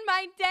ruining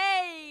my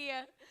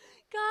day.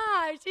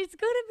 Gosh, it's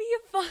gonna be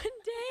a fun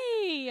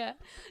day.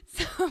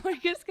 So we're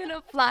just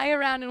gonna fly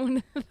around in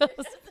one of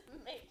those.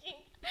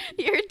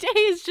 Your day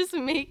is just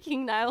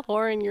making Niall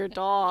Horan your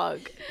dog.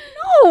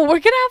 No, we're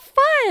gonna have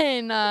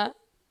fun.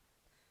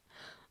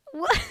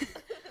 What?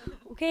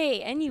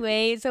 Okay,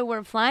 anyway, so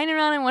we're flying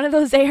around in one of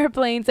those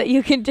airplanes that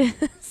you can just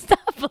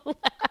stop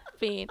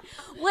laughing.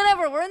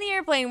 Whatever, we're in the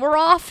airplane. We're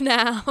off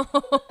now.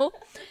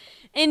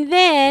 And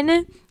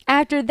then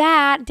after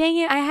that, dang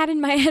it, I had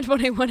in my head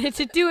what I wanted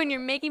to do, and you're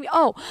making me.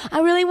 Oh, I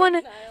really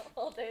want to.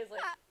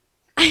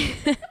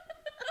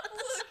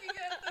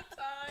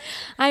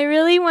 I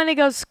really want to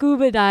go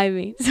scuba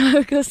diving. So I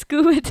would go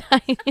scuba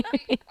diving.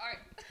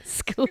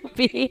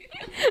 Scooby.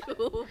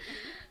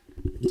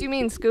 Do you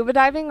mean scuba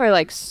diving or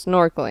like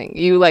snorkeling?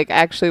 You like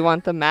actually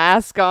want the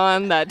mask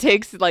on that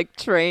takes like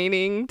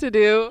training to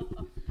do?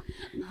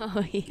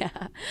 Oh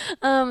yeah.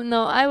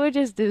 No, I would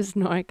just do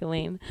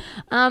snorkeling.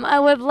 I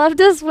would love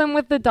to swim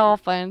with the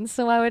dolphins,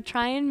 so I would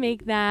try and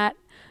make that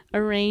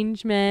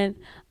arrangement.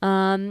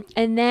 And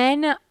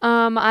then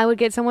I would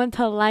get someone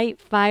to light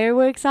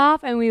fireworks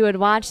off, and we would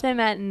watch them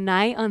at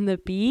night on the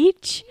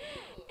beach.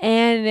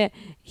 And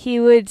he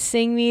would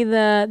sing me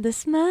the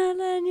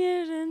smile on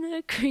your and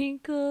the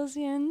crinkles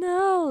your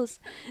nose.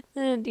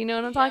 Do you know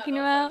what I'm talking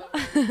about?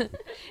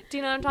 Do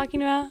you know what I'm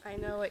talking about? I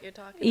know what you're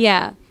talking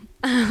Yeah.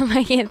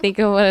 I can't think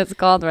of what it's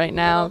called right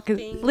now. Little 'Cause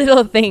Things.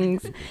 Little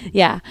Things.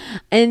 Yeah.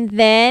 And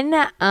then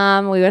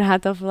we would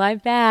have to fly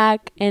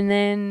back, and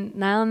then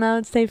Niall and I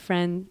would stay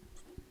friends.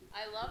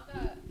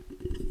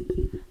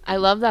 I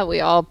love that we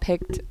all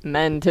picked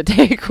men to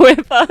take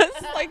with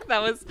us. Like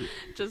that was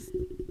just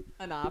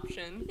an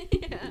option.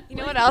 You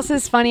know what else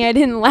is funny? I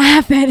didn't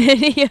laugh at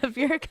any of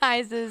your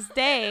guys'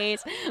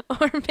 days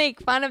or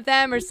make fun of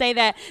them or say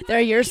that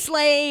they're your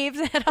slaves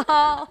at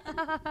all.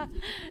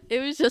 It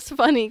was just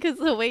funny because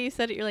the way you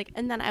said it, you're like,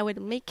 and then I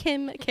would make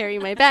him carry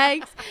my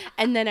bags,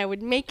 and then I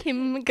would make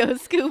him go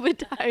scuba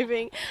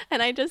diving,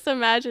 and I just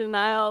imagine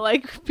Niall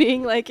like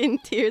being like in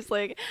tears,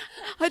 like,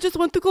 I just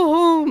want to go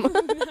home.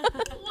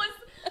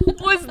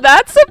 Was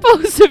that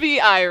supposed to be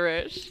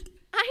Irish?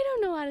 I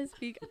don't know how to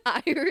speak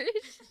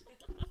Irish.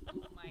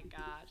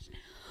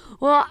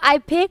 Well, I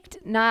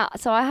picked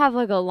not so I have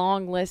like a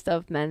long list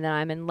of men that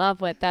I'm in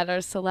love with that are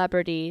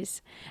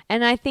celebrities,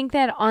 and I think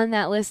that on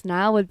that list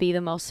Niall would be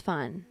the most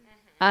fun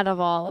out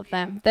of all of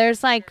them.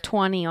 There's like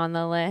 20 on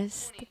the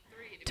list.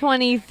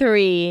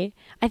 23.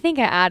 I think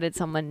I added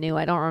someone new.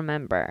 I don't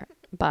remember,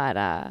 but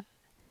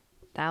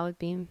that would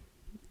be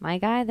my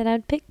guy that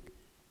I'd pick.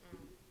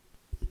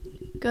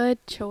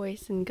 Good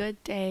choice and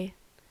good day.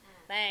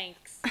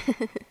 Thanks.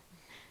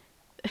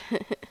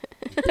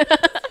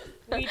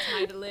 We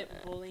title it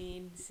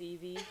Bullying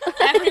Seavey.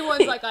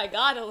 Everyone's like, I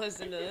gotta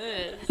listen to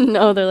this.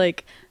 No, they're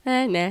like,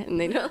 nah,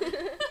 and they don't.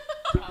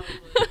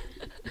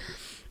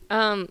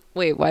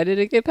 Wait, why did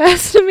it get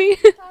passed to me?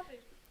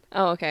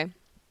 Oh, okay.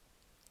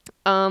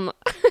 I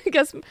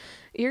guess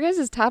your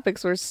guys'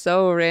 topics were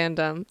so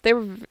random. They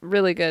were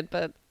really good,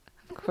 but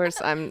of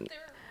course I'm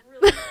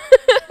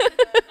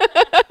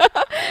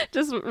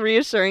just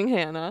reassuring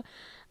Hannah.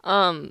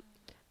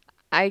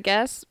 I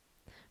guess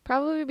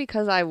probably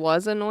because I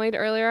was annoyed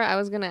earlier, I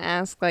was going to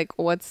ask, like,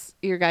 what's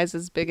your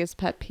guys' biggest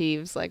pet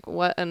peeves? Like,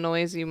 what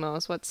annoys you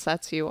most? What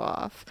sets you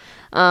off?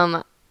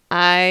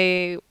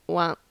 I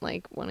want,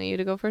 like, one of you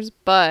to go first,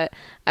 but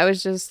I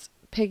was just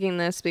picking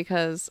this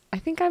because I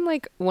think I'm,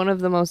 like, one of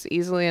the most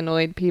easily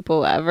annoyed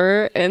people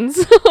ever, and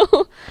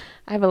so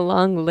I have a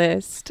long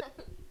list.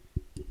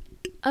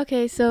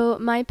 Okay, so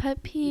my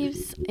pet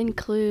peeves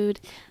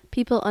include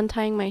people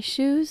untying my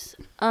shoes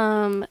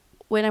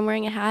when I'm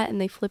wearing a hat and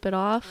they flip it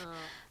off.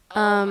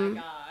 Oh my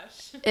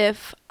gosh.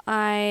 If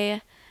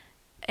I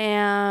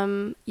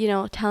am,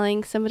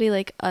 telling somebody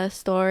like a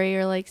story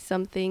or like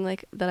something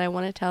like that I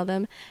want to tell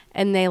them,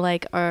 and they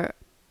like are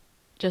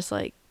just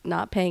like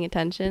not paying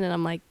attention, and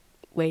I'm like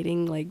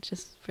waiting like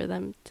just for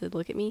them to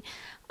look at me.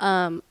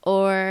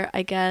 Or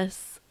I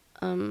guess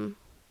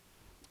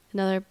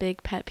another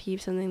big pet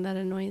peeve, something that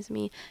annoys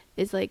me,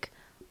 is like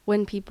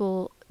when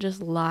people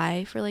just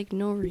lie for like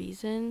no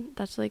reason.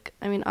 That's like,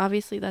 I mean,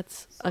 obviously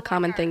that's a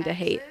common thing to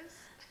hate.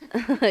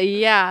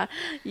 Yeah,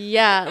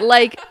 yeah.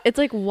 Like, it's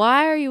like,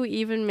 why are you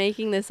even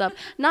making this up?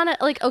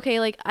 Not like, okay,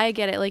 like, I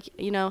get it. Like,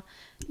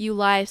 you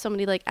lie if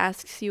somebody like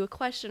asks you a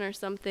question or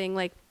something.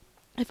 Like,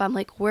 if I'm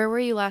like, where were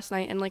you last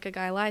night? And like a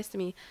guy lies to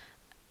me,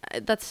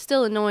 that's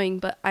still annoying,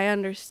 but I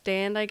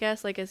understand, I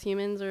guess, like as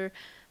humans or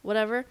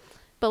whatever.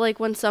 But like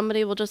when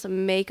somebody will just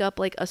make up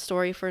like a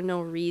story for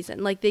no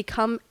reason, like they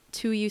come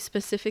to you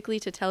specifically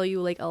to tell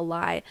you like a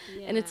lie.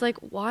 Yeah. And it's like,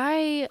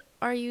 why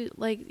are you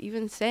like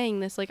even saying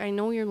this? Like, I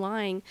know you're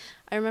lying.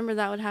 I remember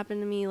that would happen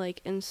to me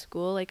like in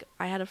school. Like,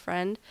 I had a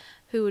friend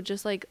who would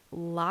just like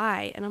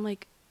lie, and I'm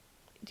like,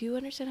 do you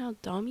understand how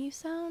dumb you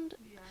sound?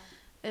 Yeah.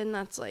 And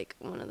that's like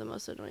one of the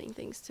most annoying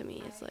things to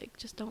me. Is like,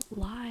 just don't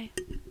lie.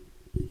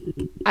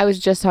 I was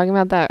just talking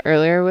about that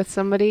earlier with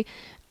somebody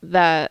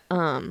that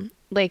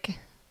like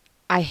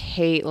I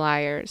hate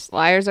liars.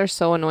 Liars are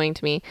so annoying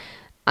to me.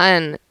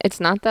 And it's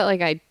not that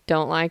like I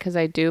don't lie, because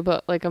I do,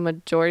 but like a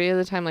majority of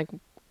the time, like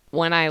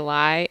when I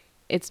lie,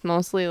 it's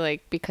mostly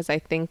like because I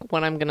think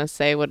what I'm gonna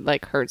say would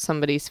like hurt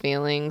somebody's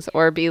feelings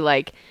or be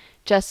like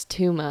just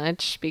too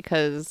much,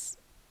 because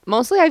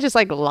mostly I just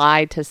like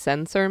lie to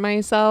censor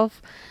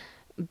myself.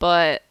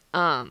 But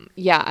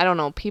yeah, I don't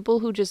know, people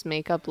who just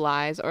make up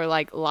lies or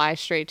like lie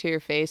straight to your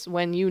face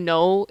when you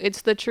know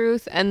it's the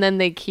truth, and then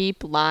they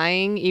keep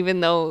lying even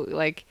though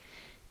like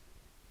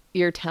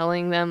you're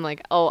telling them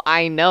like, oh,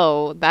 I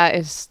know,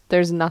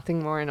 there's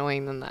nothing more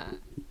annoying than that.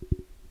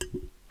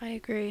 I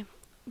agree.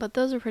 But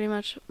those are pretty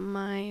much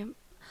my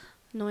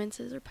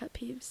annoyances or pet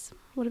peeves.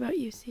 What about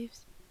you,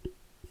 Steves?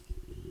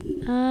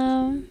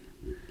 I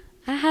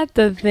had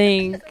to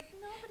think.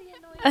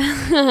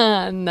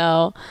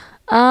 No.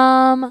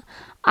 I'm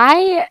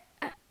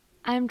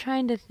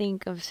trying to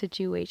think of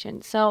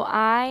situations. So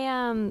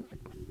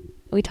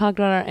we talked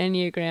about our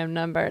Enneagram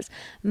numbers.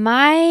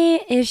 My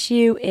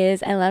issue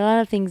is I let a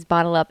lot of things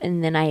bottle up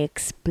and then I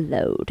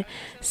explode.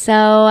 So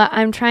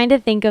I'm trying to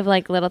think of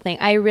like little things.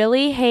 I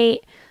really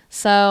hate,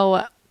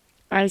 so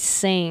I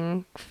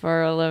sing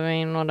for a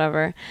living,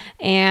 whatever.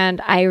 And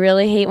I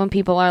really hate when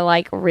people are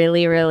like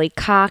really, really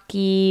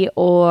cocky,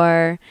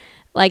 or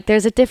like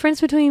there's a difference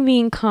between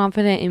being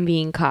confident and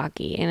being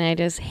cocky. And I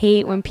just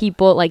hate when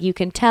people, like, you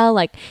can tell,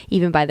 like,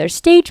 even by their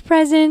stage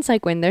presence,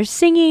 like when they're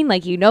singing,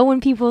 like, when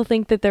people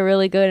think that they're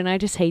really good. And I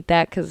just hate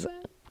that, because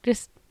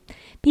just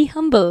be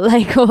humble.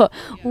 Like,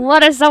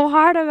 what is so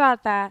hard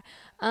about that?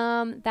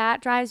 That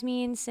drives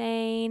me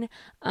insane.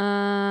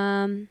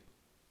 A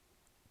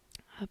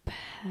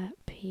pet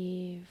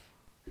peeve.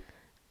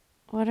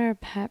 What are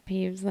pet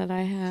peeves that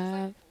I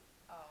have?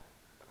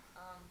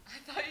 I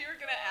thought you were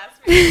gonna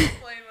ask me to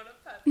explain what a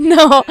pet peeve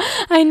No, is.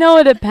 I know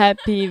what a pet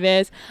peeve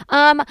is.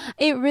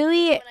 It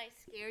really. When I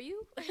scare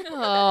you?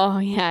 Oh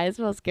yeah,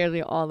 Isabelle scares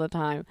me all the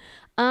time.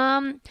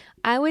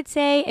 I would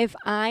say if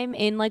I'm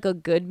in like a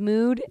good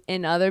mood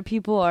and other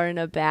people are in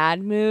a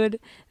bad mood,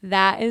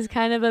 that is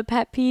kind of a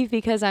pet peeve,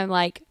 because I'm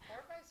like,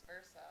 Or vice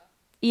versa.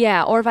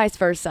 yeah, or vice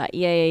versa.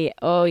 Yeah.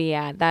 Oh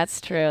yeah,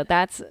 that's true.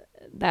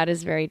 That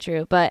is very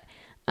true. But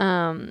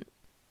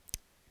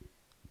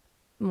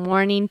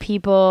morning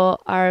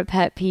people are a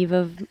pet peeve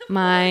of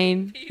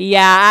mine.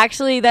 Yeah,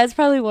 actually, that's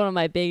probably one of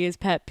my biggest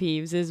pet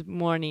peeves is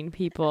morning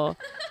people.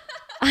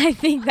 I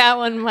think that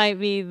one might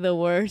be the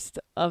worst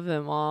of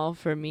them all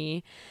for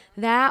me.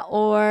 That,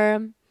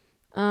 or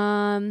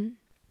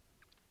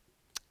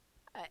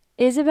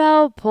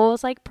Isabelle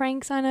pulls like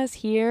pranks on us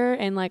here,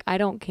 and like I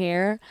don't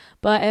care.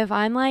 But if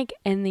I'm like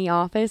in the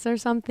office or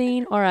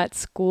something or at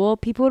school,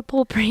 people would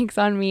pull pranks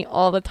on me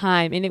all the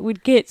time, and it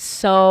would get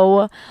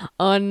so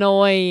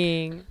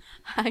annoying.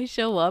 I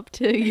show up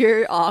to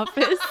your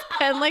office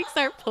and like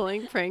start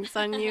pulling pranks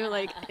on you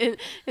like in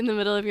the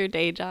middle of your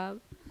day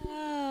job.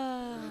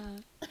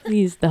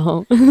 Please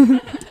don't.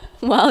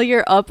 While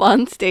you're up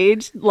on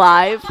stage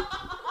live.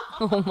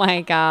 Oh my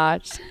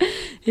gosh.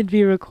 It'd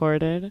be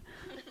recorded.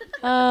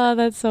 Oh,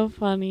 that's so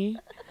funny.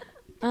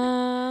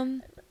 I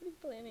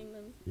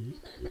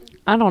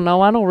don't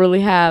know. I don't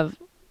really have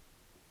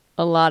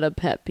a lot of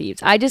pet peeves.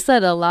 I just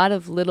said a lot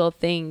of little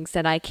things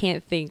that I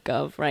can't think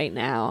of right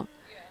now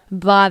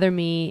bother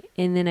me,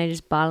 and then I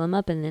just bottle them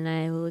up, and then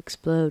I will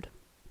explode.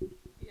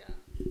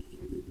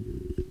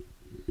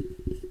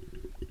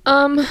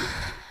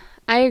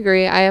 I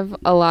agree. I have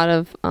a lot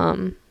of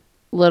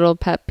little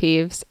pet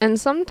peeves, and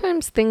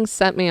sometimes things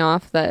set me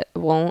off that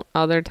won't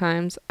other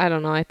times. I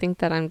don't know. I think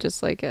that I'm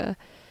just like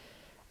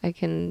I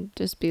can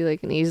just be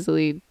like an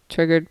easily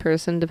triggered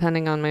person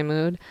depending on my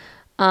mood.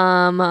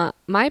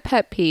 My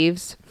pet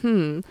peeves,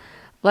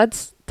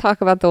 let's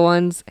talk about the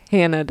ones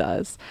Hannah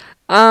does.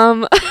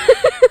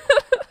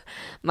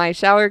 My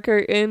shower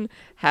curtain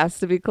has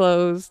to be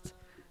closed.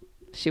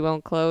 She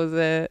won't close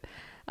it.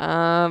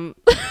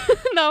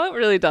 No, it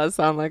really does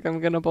sound like I'm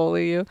gonna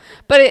bully you,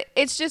 but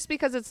it's just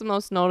because it's the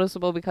most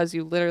noticeable, because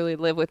you literally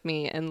live with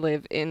me and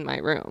live in my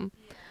room.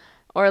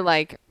 Or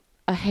like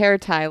a hair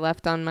tie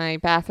left on my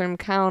bathroom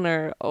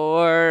counter,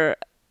 or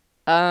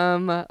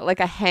like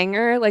a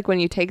hanger, like when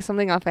you take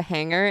something off a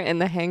hanger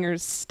and the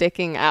hanger's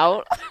sticking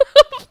out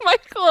of my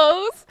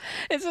clothes,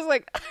 it's just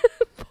like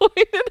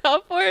pointed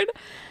upwards.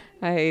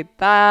 I hate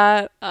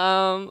that.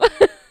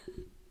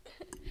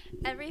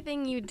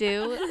 Everything you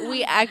do,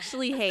 we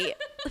actually hate.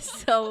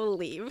 So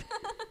leave.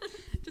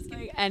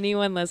 Like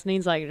anyone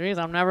listening's like, geez,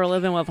 I'm never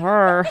living with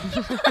her.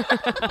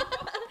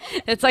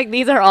 It's like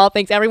these are all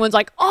things everyone's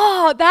like,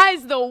 oh, that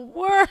is the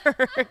worst.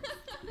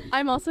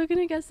 I'm also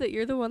gonna guess that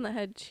you're the one that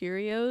had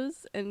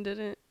Cheerios and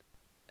didn't.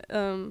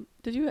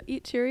 Did you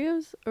eat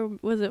Cheerios or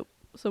was it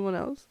someone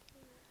else?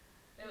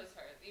 It was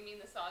her. You mean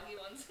the soggy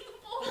ones in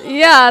the bowl?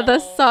 Yeah, the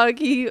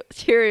soggy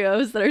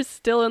Cheerios that are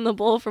still in the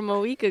bowl from a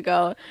week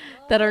ago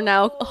that are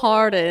now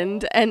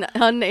hardened and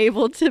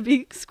unable to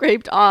be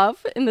scraped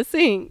off in the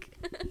sink.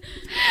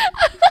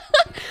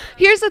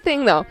 Here's the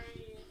thing, though.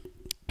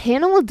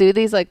 Hannah will do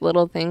these like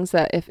little things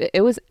that if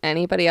it was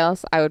anybody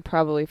else, I would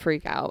probably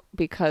freak out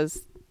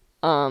because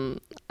I'm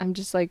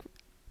just like,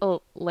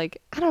 oh, like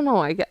I don't know,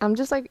 I'm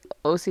just like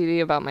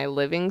OCD about my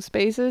living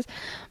spaces,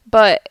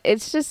 but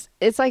it's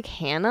like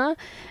Hannah,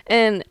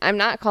 and I'm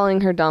not calling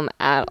her dumb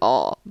at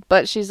all,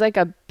 but she's like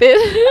a bit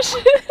she's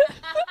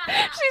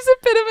a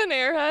bit of an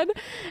airhead,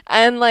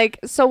 and like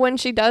so when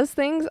she does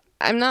things,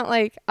 I'm not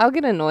like I'll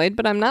get annoyed,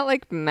 but I'm not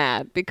like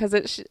mad because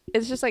it's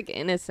just like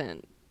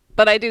innocent.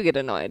 But I do get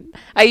annoyed.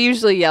 I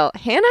usually yell,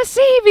 Hannah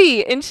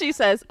Seavey! And she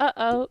says,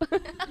 uh-oh.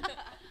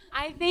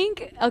 I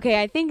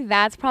think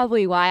that's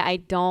probably why I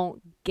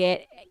don't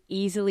get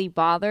easily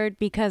bothered,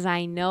 because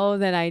I know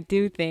that I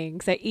do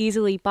things that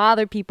easily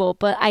bother people,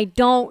 but I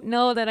don't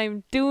know that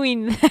I'm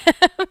doing them.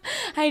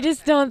 I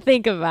just don't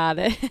think about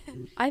it.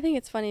 I think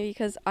it's funny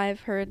because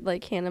I've heard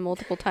like Hannah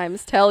multiple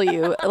times tell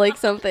you like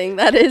something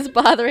that is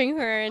bothering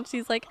her and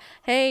she's like,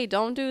 hey,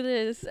 don't do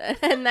this,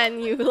 and then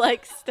you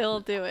like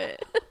still do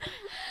it.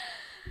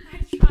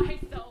 I try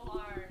so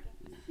hard.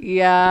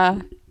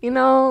 Yeah.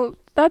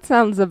 That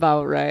sounds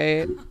about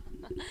right.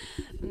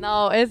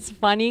 No, it's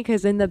funny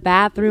because in the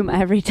bathroom,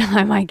 every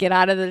time I get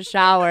out of the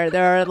shower,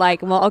 they're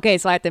like, well, okay,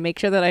 so I have to make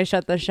sure that I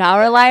shut the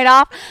shower light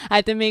off. I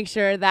have to make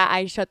sure that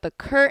I shut the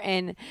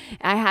curtain.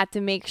 I have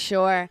to make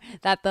sure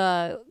that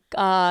the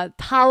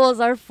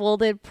towels are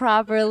folded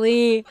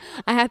properly.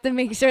 I have to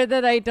make sure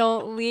that I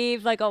don't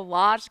leave like a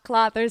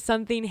washcloth or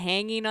something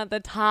hanging on the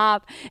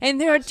top. And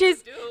there are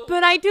just,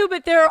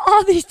 but there are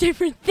all these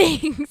different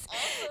things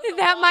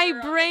that my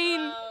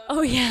brain.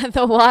 Oh yeah,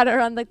 the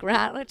water on the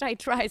ground, which I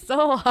try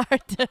so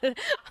hard to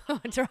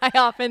dry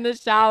off in the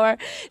shower.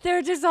 There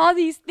are just all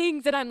these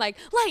things that I'm like,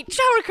 light,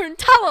 shower curtain,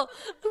 towel,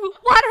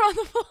 water on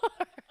the floor.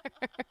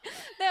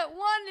 That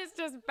one is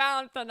just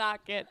bound to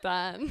not get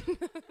done.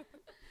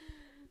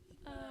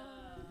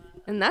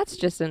 And that's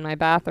just in my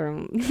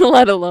bathroom,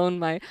 let alone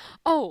my...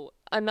 Oh,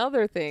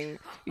 another thing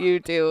you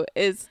do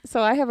is...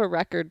 So I have a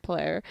record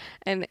player,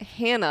 and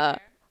Hannah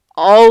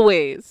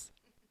always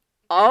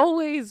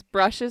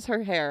brushes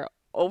her hair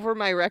over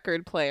my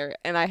record player,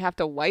 and I have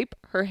to wipe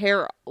her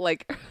hair,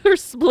 like her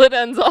split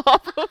ends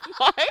off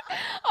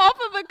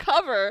of the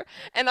cover,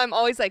 and I'm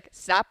always like,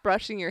 stop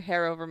brushing your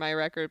hair over my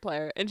record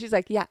player, and she's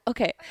like, yeah,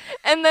 okay.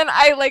 And then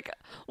I like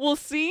will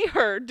see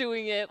her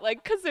doing it,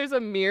 like, because there's a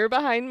mirror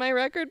behind my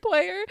record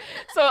player,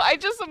 so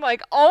I'm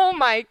like, oh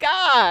my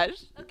gosh.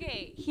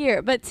 Okay,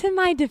 here, but to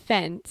my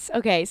defense,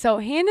 okay, so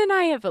Hannah and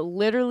I have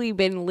literally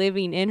been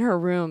living in her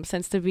room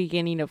since the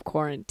beginning of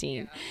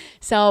quarantine.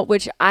 So,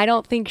 which I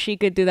don't think she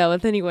could do that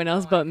with anyone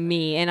else but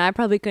me, and I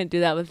probably couldn't do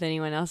that with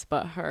anyone else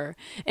but her.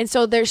 And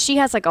so she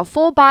has like a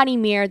full body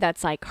mirror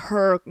that's like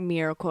her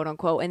mirror, quote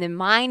unquote, and then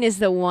mine is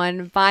the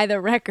one by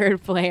the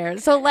record player.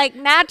 So like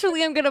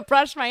naturally I'm gonna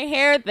brush my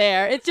hair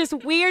there. It's just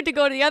weird to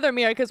go to the other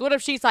mirror because what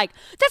if she's like,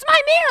 that's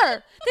my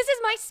mirror, this is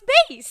my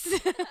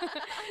space.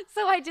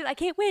 So I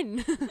can't win.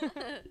 Just so you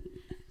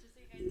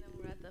guys know,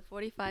 we're at the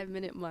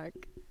 45-minute mark.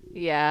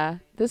 Yeah,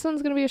 this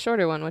one's gonna be a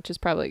shorter one, which is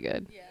probably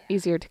good. Yeah.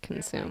 Easier to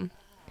consume.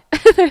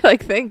 They're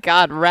like, thank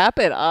God, wrap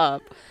it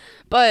up.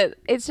 But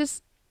it's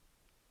just,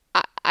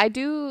 I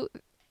do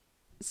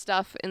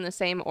stuff in the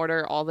same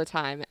order all the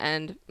time,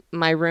 and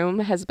my room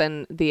has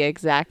been the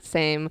exact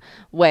same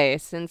way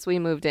since we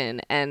moved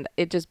in, and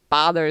it just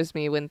bothers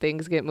me when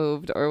things get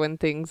moved or when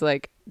things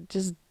like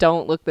just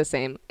don't look the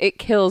same. It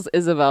kills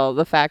Isabelle,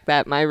 the fact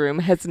that my room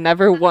has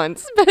never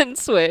once been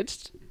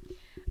switched.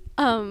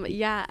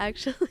 Yeah,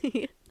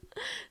 actually.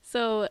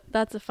 So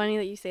that's funny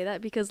that you say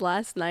that because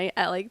last night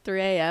at like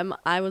 3 a.m.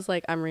 I was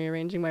like, I'm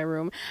rearranging my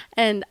room,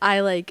 and I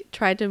like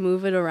tried to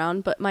move it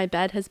around, but my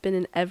bed has been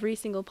in every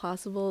single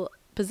possible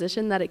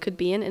position that it could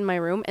be in my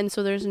room, and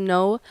so there's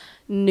no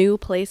new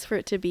place for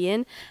it to be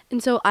in.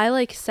 And so I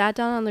like sat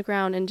down on the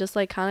ground and just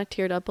like kind of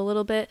teared up a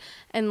little bit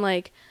and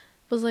like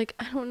was like,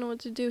 I don't know what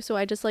to do. So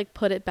I just like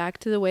put it back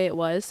to the way it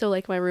was, so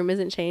like my room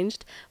isn't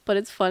changed. But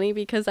it's funny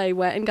because I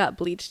went and got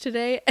bleached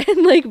today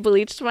and like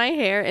bleached my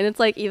hair, and it's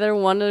like either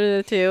one or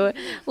the two.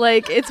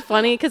 Like it's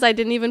funny because I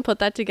didn't even put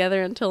that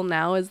together until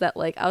now, is that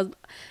like I was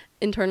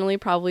internally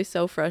probably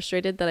so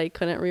frustrated that I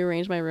couldn't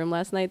rearrange my room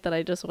last night that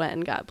I just went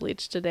and got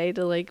bleached today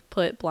to like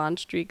put blonde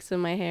streaks in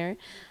my hair.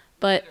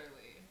 But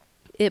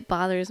it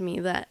bothers me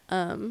that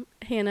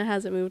Hannah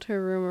hasn't moved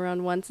her room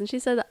around once, and she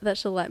said that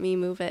she'll let me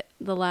move it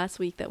the last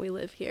week that we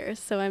live here,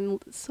 so I'm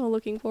so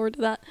looking forward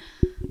to that.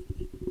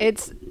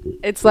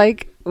 It's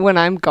like when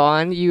I'm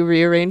gone, you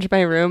rearrange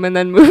my room and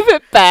then move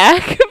it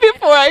back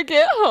before I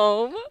get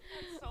home.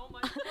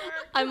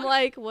 I'm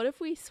like, what if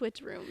we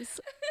switch rooms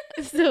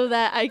so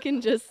that I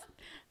can just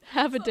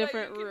have a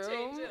different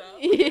room?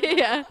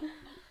 Yeah.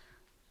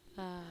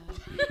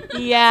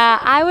 Yeah,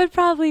 I would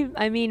probably.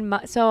 I mean,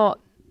 so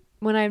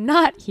when I'm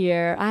not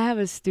here, I have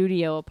a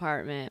studio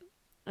apartment,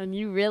 and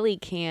you really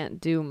can't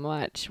do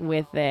much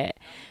with it.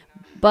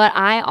 But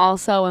I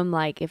also am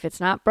like, if it's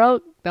not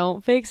broke,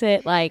 don't fix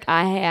it. Like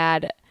I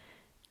had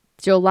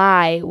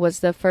July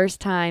was the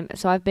first time.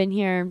 So I've been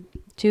here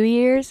 2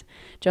 years.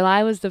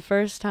 July was the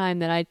first time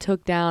that I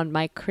took down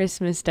my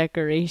Christmas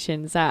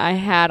decorations that I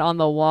had on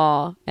the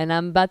wall, and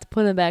I'm about to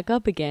put them back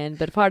up again.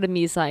 But part of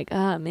me is like,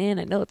 oh man,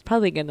 I know it's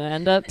probably gonna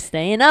end up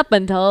staying up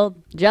until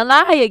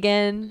July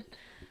again.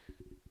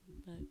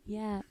 But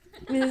yeah.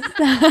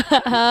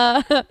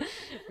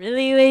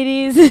 Really,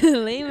 ladies,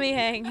 leave me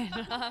hanging.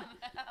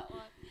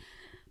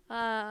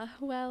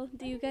 Well,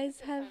 do you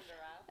guys have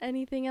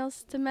anything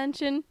else to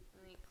mention?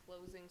 Any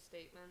closing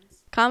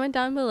statements? Comment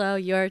down below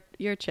your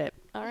chip.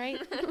 All right.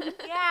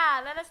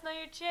 Yeah, let us know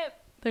your chip.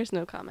 There's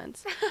no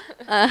comments.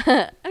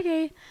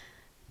 Okay.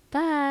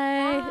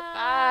 Bye.